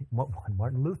Luther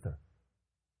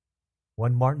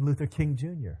King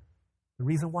Jr. The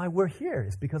reason why we're here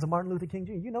is because of Martin Luther King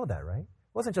Jr. You know that, right?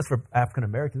 It wasn't just for African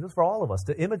Americans. It was for all of us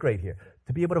to immigrate here,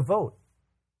 to be able to vote.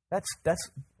 That's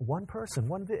one person.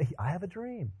 I have a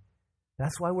dream.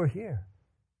 That's why we're here.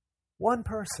 One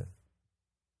person.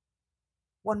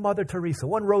 One Mother Teresa.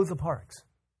 One Rosa Parks.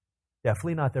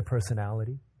 Definitely not their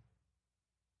personality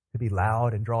to be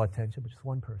loud and draw attention, but just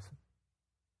one person.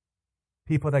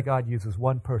 People that God uses,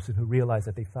 one person who realized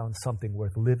that they found something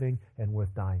worth living and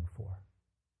worth dying for.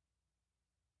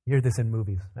 You hear this in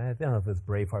movies. I don't know if it's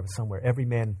Braveheart or somewhere. Every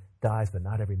man dies, but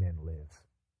not every man lives.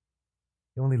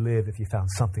 You only live if you found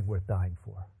something worth dying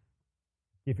for.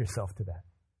 Give yourself to that.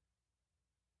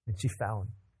 And she found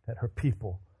that her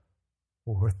people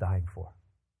were worth dying for.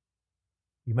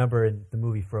 You remember in the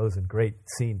movie Frozen, great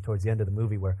scene towards the end of the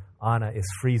movie where Anna is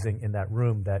freezing in that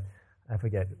room that, I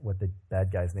forget what the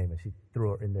bad guy's name is. She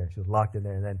threw her in there. She was locked in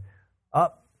there. And then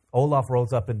Olaf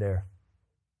rolls up in there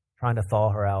trying to thaw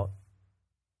her out.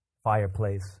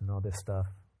 Fireplace and all this stuff.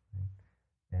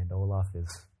 And Olaf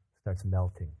starts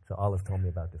melting. So Olive told me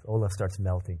about this. Olaf starts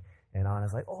melting. And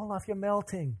Anna's like, Olaf, you're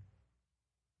melting.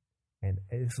 And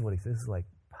this is what he says. This is like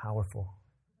powerful.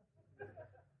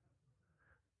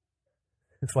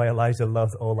 That's why Elijah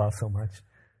loves Olaf so much.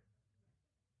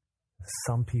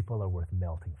 Some people are worth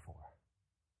melting for.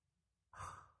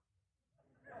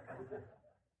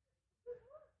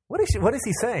 What is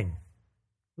he saying?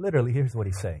 Literally, here's what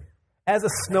he's saying. As a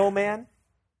snowman,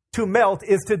 to melt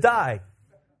is to die.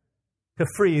 To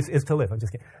freeze is to live. I'm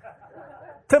just kidding.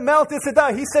 To melt is to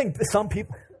die. He's saying some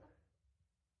people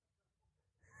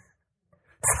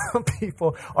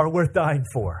are worth dying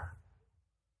for.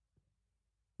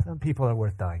 Some people are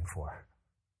worth dying for.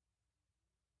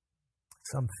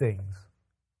 Some things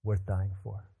worth dying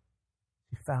for.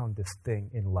 She found this thing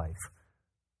in life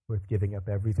worth giving up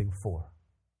everything for.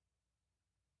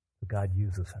 But God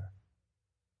uses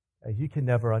her. You can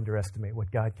never underestimate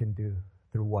what God can do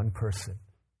through one person.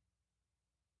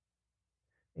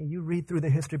 And you read through the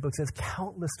history books, there's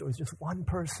countless stories, just one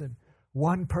person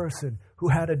who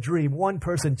had a dream, one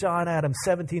person, John Adams,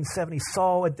 1770,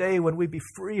 saw a day when we'd be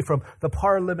free from the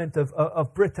Parliament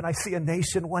of Britain. I see a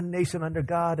nation, one nation under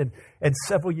God, and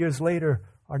several years later,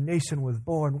 our nation was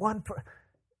born.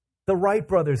 The Wright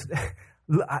brothers,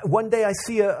 one day I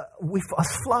see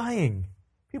us flying.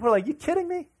 People are like, you kidding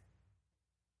me?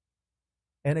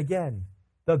 And again,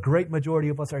 the great majority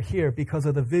of us are here because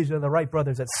of the vision of the Wright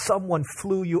brothers, that someone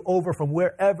flew you over from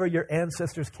wherever your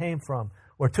ancestors came from,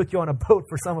 or took you on a boat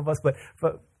for some of us, but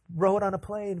rode on a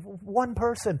plane. One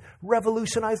person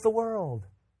revolutionized the world.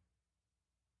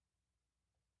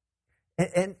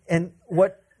 And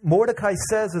what Mordecai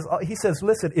says is, he says,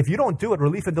 listen, if you don't do it,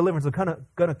 relief and deliverance are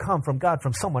going to come from God,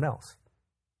 from someone else.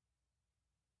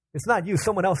 It's not you.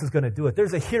 Someone else is going to do it.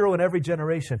 There's a hero in every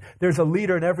generation. There's a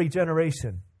leader in every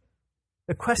generation.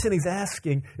 The question he's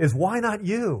asking is, why not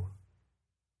you?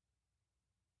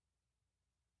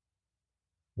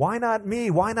 Why not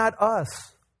me? Why not us?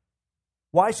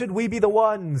 Why should we be the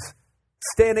ones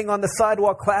standing on the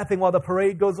sidewalk clapping while the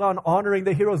parade goes on, honoring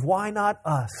the heroes? Why not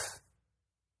us?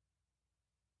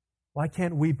 Why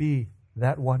can't we be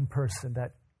that one person,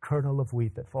 that kernel of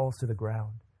wheat that falls to the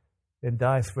ground and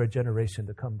dies for a generation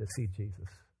to come to see Jesus?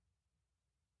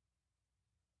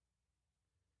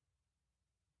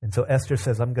 And so Esther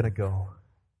says, I'm going to go.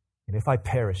 And if I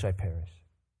perish, I perish.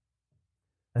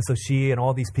 And so she and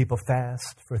all these people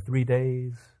fast for 3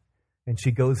 days. And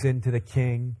she goes into the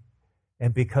king.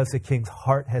 And because the king's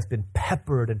heart has been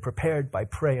peppered and prepared by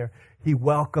prayer, he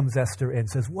welcomes Esther in and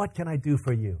says, what can I do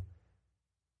for you?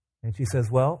 And she says,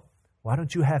 well, why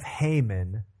don't you have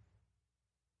Haman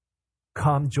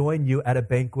come join you at a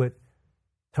banquet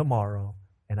tomorrow,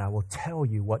 and I will tell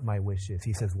you what my wish is.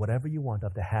 He says, whatever you want,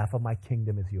 up to half of my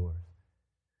kingdom is yours.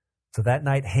 So that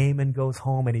night, Haman goes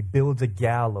home and he builds a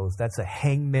gallows. That's a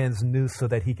hangman's noose so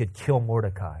that he could kill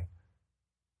Mordecai.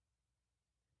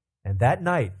 And that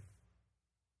night,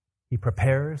 he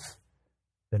prepares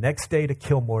the next day to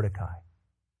kill Mordecai.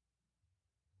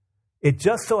 It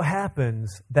just so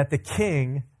happens that the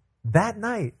king, that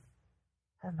night,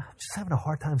 I'm just having a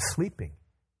hard time sleeping.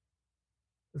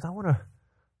 Because I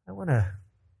want to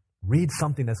read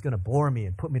something that's going to bore me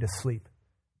and put me to sleep.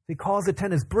 He calls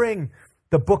attendants, bring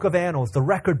the book of annals, the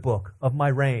record book of my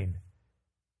reign.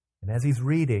 And as he's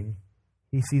reading,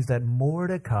 he sees that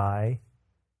Mordecai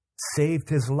saved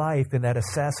his life in that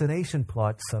assassination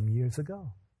plot some years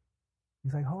ago.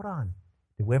 He's like, hold on.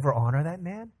 Did we ever honor that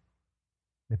man?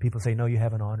 And people say, no, you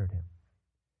haven't honored him.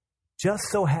 Just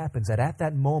so happens that at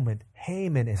that moment,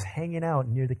 Haman is hanging out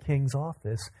near the king's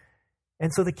office.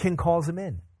 And so the king calls him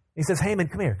in. He says, Haman,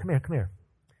 come here.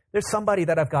 There's somebody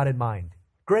that I've got in mind.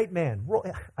 Great man.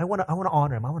 I want to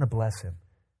honor him. I want to bless him.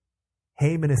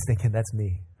 Haman is thinking, that's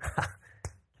me.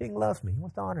 King loves me. He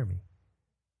wants to honor me.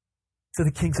 So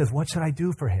the king says, what should I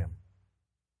do for him?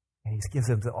 And he gives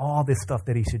him all this stuff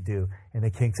that he should do. And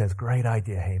the king says, great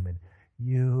idea, Haman.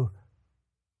 You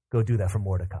go do that for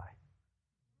Mordecai.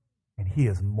 And he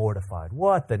is mortified.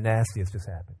 What the nastiest just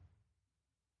happened?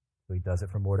 So he does it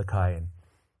for Mordecai. And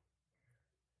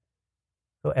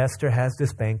so Esther has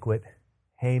this banquet.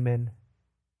 Haman,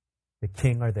 the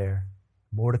king are there.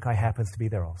 Mordecai happens to be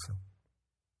there also.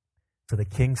 So the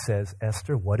king says,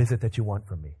 Esther, what is it that you want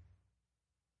from me?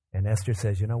 And Esther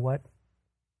says, you know what?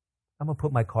 I'm going to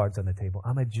put my cards on the table.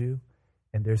 I'm a Jew,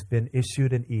 and there's been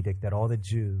issued an edict that all the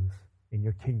Jews in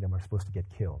your kingdom are supposed to get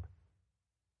killed.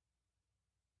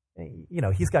 You know,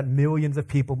 he's got millions of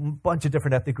people, a bunch of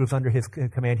different ethnic groups under his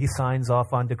command. He signs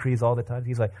off on decrees all the time.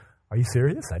 He's like, are you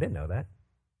serious? I didn't know that.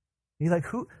 He's like,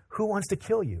 who wants to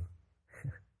kill you?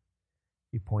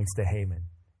 He points to Haman,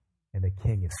 and the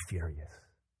king is furious.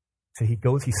 So he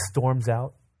storms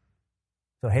out.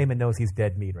 So Haman knows he's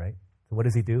dead meat, right? So what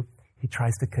does he do? he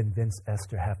tries to convince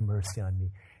Esther, have mercy on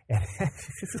me. And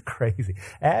this is crazy.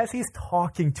 As he's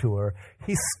talking to her,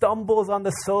 he stumbles on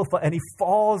the sofa and he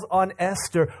falls on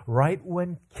Esther right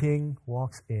when King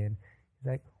walks in.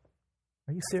 He's like,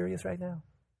 are you serious right now?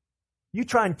 You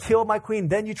try and kill my queen,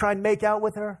 then you try and make out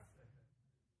with her?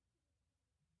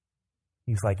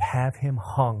 He's like, have him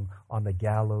hung on the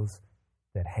gallows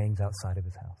that hangs outside of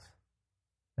his house.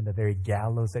 And the very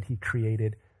gallows that he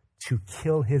created to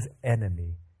kill his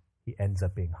enemy, he ends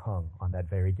up being hung on that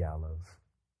very gallows.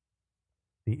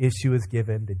 The issue is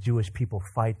given, the Jewish people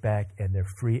fight back, and they're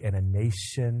free, and a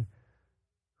nation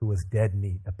who was dead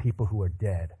meat, a people who are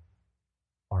dead,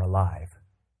 are alive.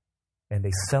 And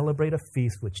they celebrate a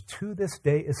feast which to this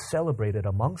day is celebrated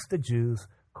amongst the Jews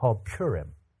called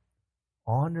Purim,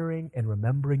 honoring and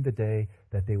remembering the day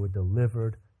that they were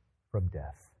delivered from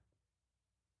death.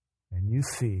 And you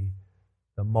see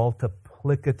the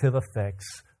multiplicative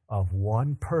effects of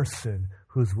one person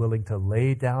who's willing to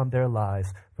lay down their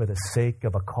lives for the sake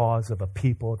of a cause of a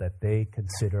people that they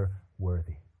consider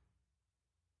worthy.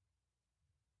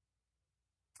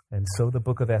 And so the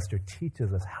book of Esther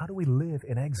teaches us, how do we live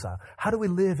in exile? How do we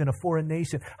live in a foreign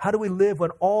nation? How do we live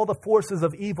when all the forces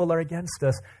of evil are against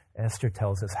us? Esther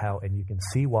tells us how, and you can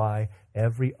see why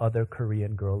every other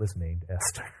Korean girl is named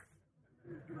Esther.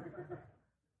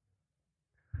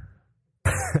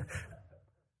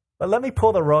 But let me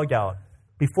pull the rug out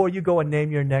before you go and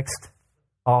name your next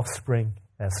offspring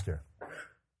Esther.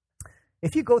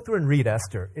 If you go through and read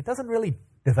Esther, it doesn't really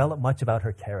develop much about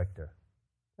her character.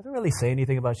 It doesn't really say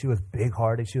anything about she was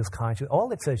big-hearted, she was kind.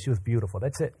 All it says, she was beautiful.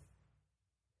 That's it.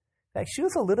 In fact, she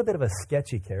was a little bit of a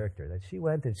sketchy character, that she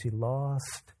went and she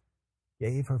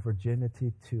gave her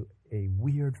virginity to a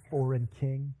weird foreign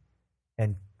king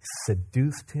and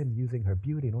seduced him using her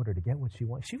beauty in order to get what she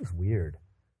wanted. She was weird.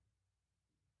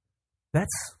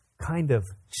 That's kind of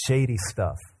shady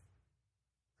stuff.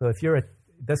 So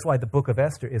that's why the book of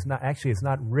Esther is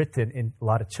not written in a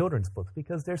lot of children's books,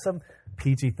 because there's some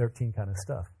PG-13 kind of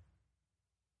stuff.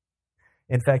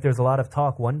 In fact, there's a lot of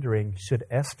talk wondering, should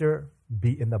Esther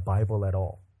be in the Bible at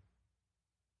all?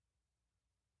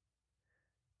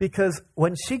 Because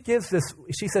when she gives this,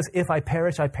 she says, if I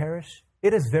perish, I perish.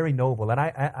 It is very noble, and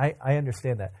I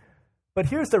understand that. But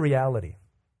here's the reality.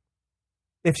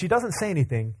 If she doesn't say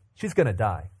anything, she's going to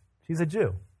die. She's a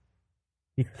Jew.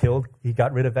 He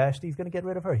got rid of Vashti, he's going to get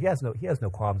rid of her. He has no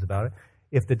qualms about it.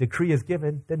 If the decree is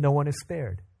given, then no one is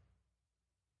spared.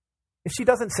 If she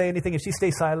doesn't say anything, if she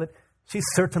stays silent, she's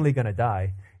certainly going to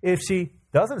die. If she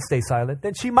doesn't stay silent,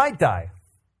 then she might die.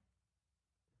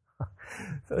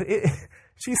 So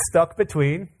she's stuck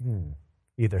between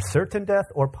either certain death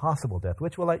or possible death.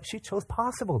 She chose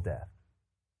possible death.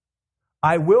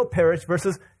 I will perish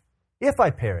versus if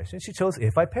I perish. And she chose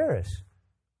if I perish.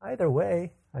 Either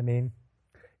way, I mean,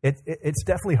 it's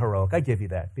definitely heroic. I give you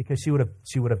that, because she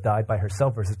would have died by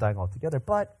herself versus dying altogether.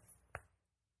 But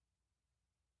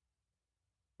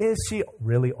is she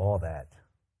really all that?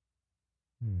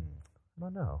 I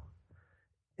don't know.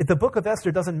 If the book of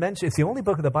Esther doesn't mention, it's the only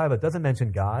book of the Bible that doesn't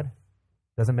mention God,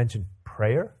 doesn't mention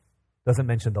prayer, doesn't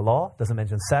mention the law, doesn't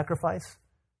mention sacrifice.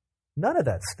 None of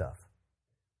that stuff.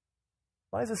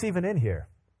 Why is this even in here?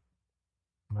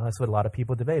 Well, that's what a lot of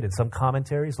people debate. In some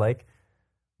commentaries, like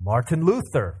Martin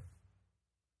Luther,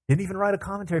 didn't even write a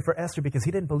commentary for Esther because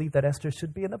he didn't believe that Esther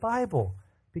should be in the Bible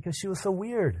because she was so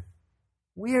weird.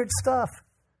 Weird stuff.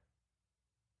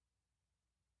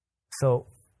 So,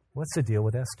 what's the deal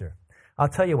with Esther? I'll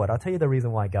tell you the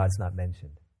reason why God's not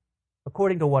mentioned.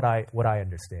 According to what I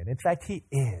understand. In fact, he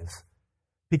is.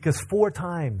 Because 4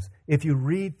 times, if you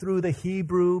read through the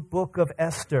Hebrew book of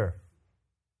Esther,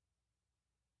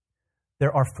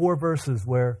 there are 4 verses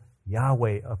where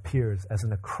Yahweh appears as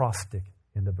an acrostic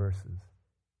in the verses,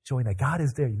 showing that God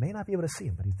is there. You may not be able to see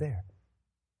him, but he's there.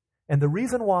 And the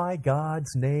reason why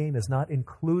God's name is not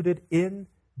included in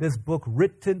this book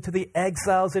written to the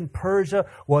exiles in Persia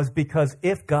was because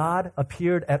if God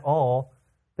appeared at all,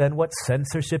 then what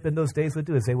censorship in those days would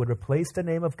do is they would replace the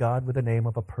name of God with the name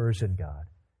of a Persian god.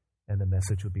 And the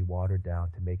message would be watered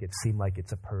down to make it seem like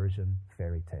it's a Persian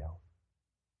fairy tale.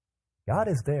 God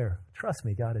is there. Trust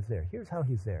me, God is there. Here's how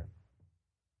he's there.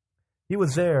 He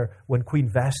was there when Queen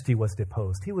Vashti was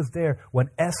deposed. He was there when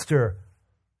Esther,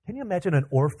 can you imagine an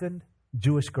orphaned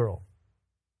Jewish girl,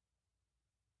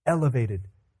 elevated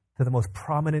to the most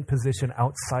prominent position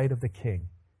outside of the king?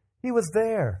 He was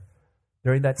there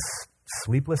during that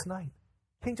sleepless night.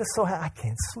 King just I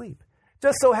can't sleep.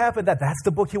 Just so happened that that's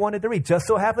the book he wanted to read. Just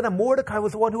so happened that Mordecai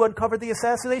was the one who uncovered the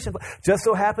assassination. Just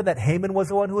so happened that Haman was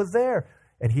the one who was there.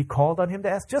 And he called on him to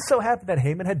ask. Just so happened that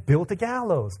Haman had built a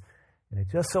gallows. And it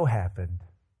just so happened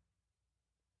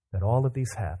that all of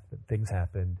these things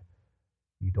happened.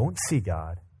 You don't see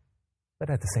God, but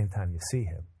at the same time you see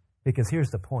him. Because here's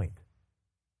the point.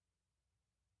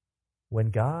 When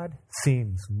God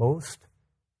seems most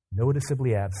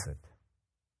noticeably absent,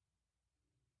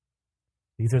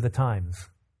 these are the times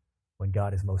when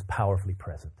God is most powerfully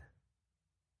present.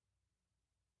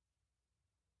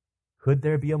 Could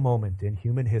there be a moment in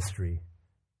human history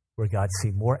where God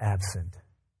seemed more absent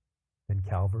than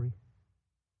Calvary?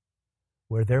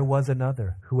 Where there was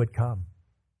another who had come,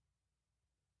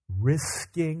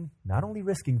 not only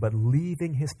risking, but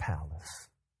leaving his palace.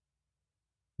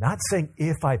 Not saying,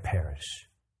 if I perish,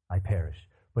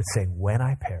 but saying, when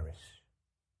I perish,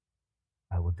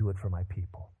 I will do it for my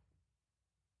people.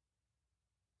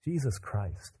 Jesus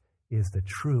Christ is the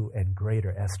true and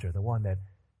greater Esther, the one that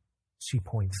she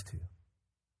points to.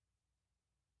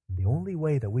 And the only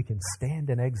way that we can stand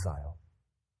in exile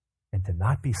and to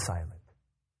not be silent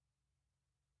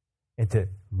and to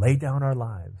lay down our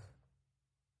lives,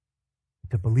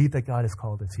 to believe that God has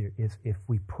called us here, is if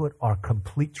we put our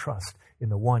complete trust in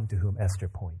the one to whom Esther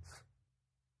points.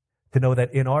 To know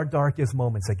that in our darkest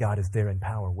moments that God is there in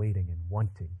power, waiting and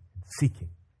wanting and seeking.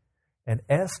 And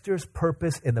Esther's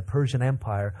purpose in the Persian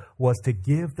Empire was to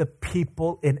give the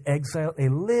people in exile a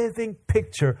living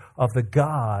picture of the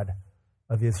God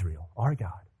of Israel, our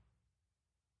God.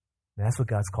 And that's what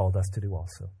God's called us to do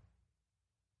also.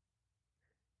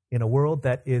 In a world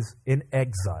that is in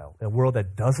exile, a world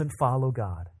that doesn't follow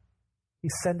God,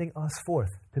 he's sending us forth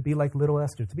to be like little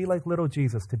Esther, to be like little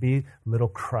Jesus, to be little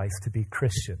Christ, to be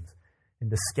Christians, and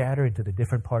to scatter into the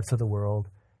different parts of the world,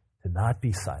 to not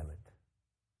be silent,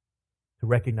 to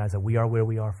recognize that we are where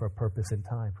we are for a purpose in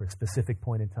time, for a specific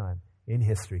point in time, in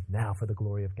history, now for the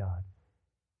glory of God,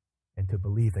 and to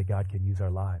believe that God can use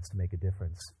our lives to make a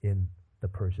difference in the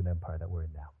Persian Empire that we're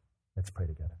in now. Let's pray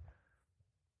together.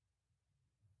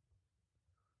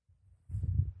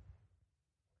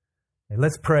 And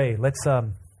let's pray. Let's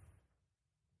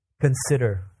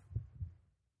consider.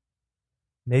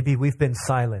 Maybe we've been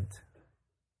silent.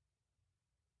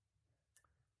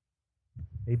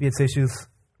 Maybe it's issues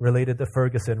related to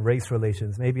Ferguson, race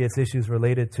relations. Maybe it's issues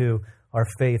related to our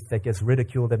faith that gets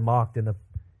ridiculed and mocked in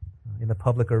the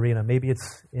public arena. Maybe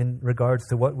it's in regards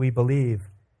to what we believe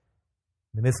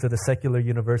in the midst of the secular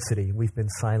university. We've been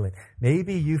silent.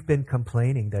 Maybe you've been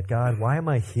complaining that, God, why am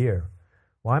I here?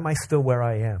 Why am I still where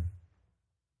I am?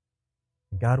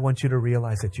 God wants you to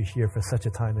realize that you're here for such a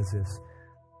time as this.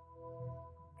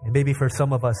 And maybe for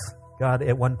some of us, God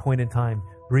at one point in time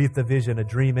breathed a vision, a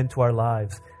dream into our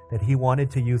lives, that he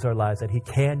wanted to use our lives, that he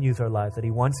can use our lives, that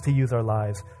he wants to use our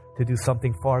lives to do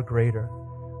something far greater.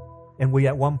 And we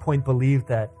at one point believed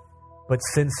that, but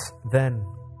since then,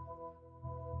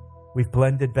 we've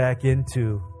blended back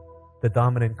into the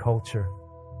dominant culture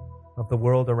of the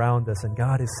world around us. And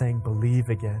God is saying, believe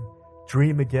again.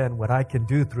 Dream again what I can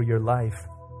do through your life.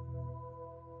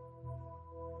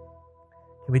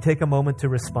 Can we take a moment to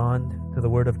respond to the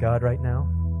Word of God right now?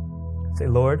 Say,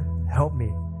 Lord, help me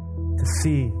to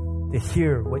see, to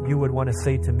hear what you would want to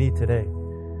say to me today.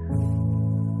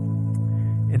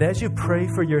 And as you pray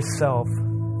for yourself,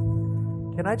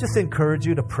 can I just encourage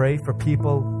you to pray for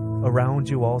people around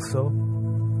you also?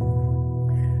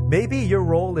 Maybe your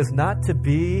role is not to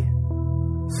be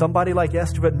somebody like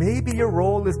Esther, but maybe your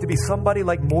role is to be somebody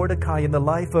like Mordecai in the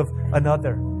life of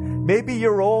another. Maybe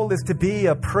your role is to be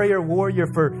a prayer warrior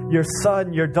for your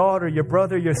son, your daughter, your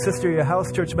brother, your sister, your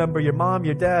house church member, your mom,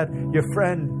 your dad, your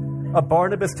friend, a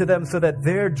Barnabas to them so that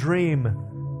their dream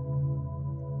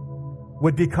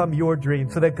would become your dream,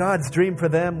 so that God's dream for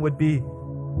them would be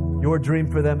your dream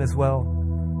for them as well.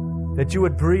 That you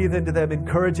would breathe into them,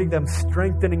 encouraging them,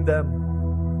 strengthening them,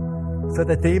 so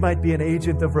that they might be an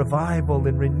agent of revival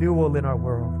and renewal in our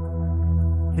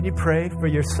world. Can you pray for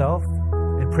yourself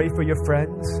and pray for your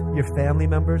friends, your family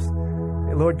members?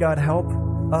 Hey, Lord God, help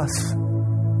us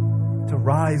to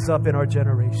rise up in our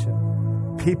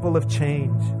generation. People of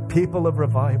change, people of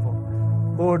revival.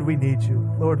 Lord, we need you.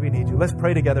 Lord, we need you. Let's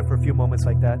pray together for a few moments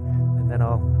like that, and then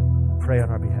I'll pray on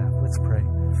our behalf. Let's pray.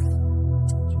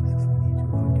 Jesus, we need you,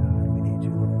 Lord God. We need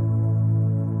you, Lord.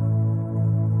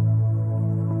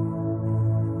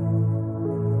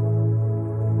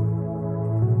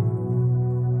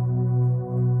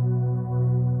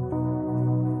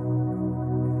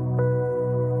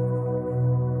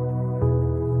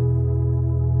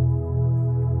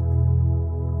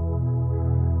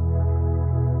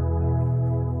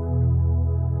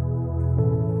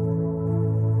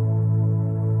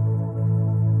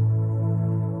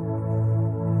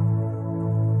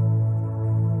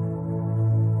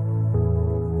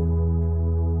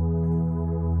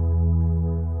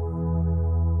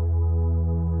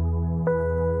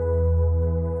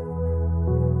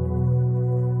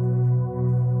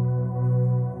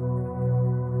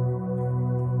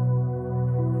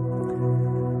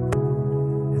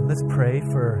 let's pray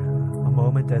for a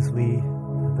moment as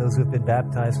those who have been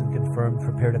baptized and confirmed,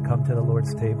 prepare to come to the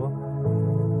Lord's table.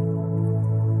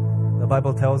 The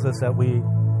Bible tells us that we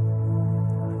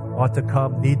ought to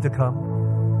come, need to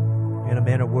come in a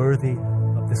manner worthy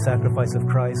of the sacrifice of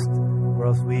Christ, or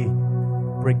else we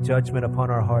bring judgment upon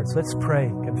our hearts. Let's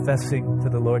pray, confessing to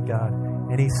the Lord God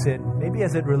any sin, maybe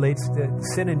as it relates to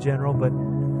sin in general, but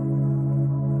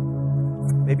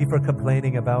maybe for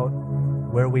complaining about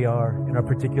where we are in our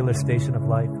particular station of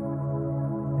life.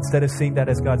 Instead of seeing that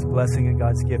as God's blessing and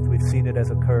God's gift, we've seen it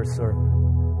as a curse or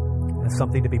as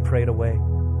something to be prayed away.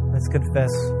 Let's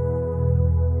confess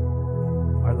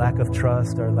our lack of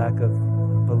trust, our lack of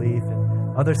belief,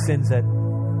 and other sins that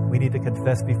we need to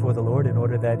confess before the Lord in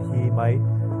order that He might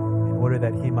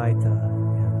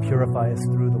purify us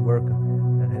through the work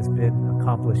that has been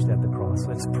accomplished at the cross.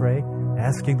 Let's pray,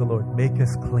 asking the Lord, make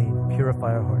us clean,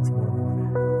 purify our hearts more and more.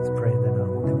 Let's pray, and then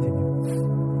we'll continue.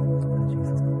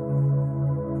 Jesus.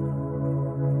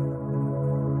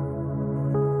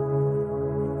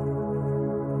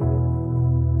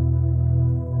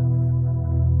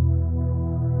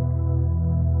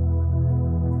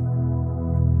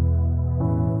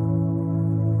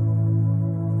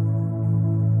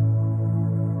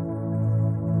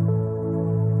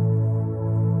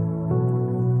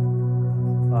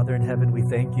 Father in heaven, we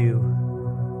thank you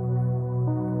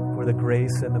for the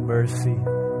grace and the mercy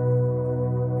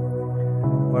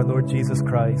of our Lord Jesus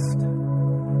Christ,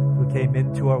 who came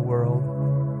into our world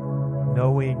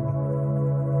knowing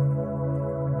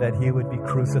that He would be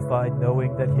crucified,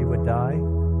 knowing that He would die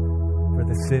for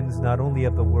the sins not only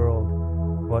of the world,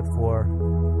 but for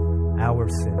our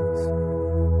sins,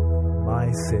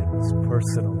 my sins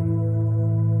personally.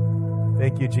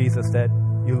 Thank you, Jesus, that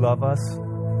you love us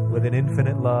with an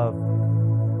infinite love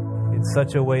in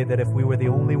such a way that if we were the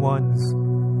only ones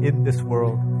in this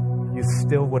world, you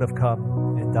still would have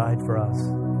come and died for us.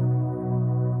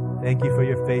 Thank you for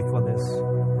your faithfulness.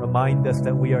 Remind us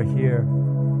that we are here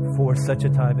for such a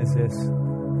time as this,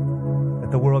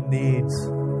 that the world needs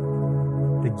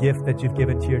the gift that you've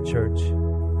given to your church.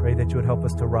 Pray that you would help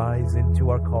us to rise into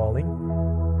our calling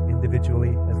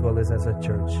individually as well as a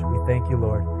church. We thank you,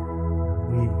 Lord.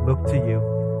 We look to you.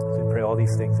 So we pray all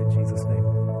these things in Jesus'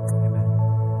 name.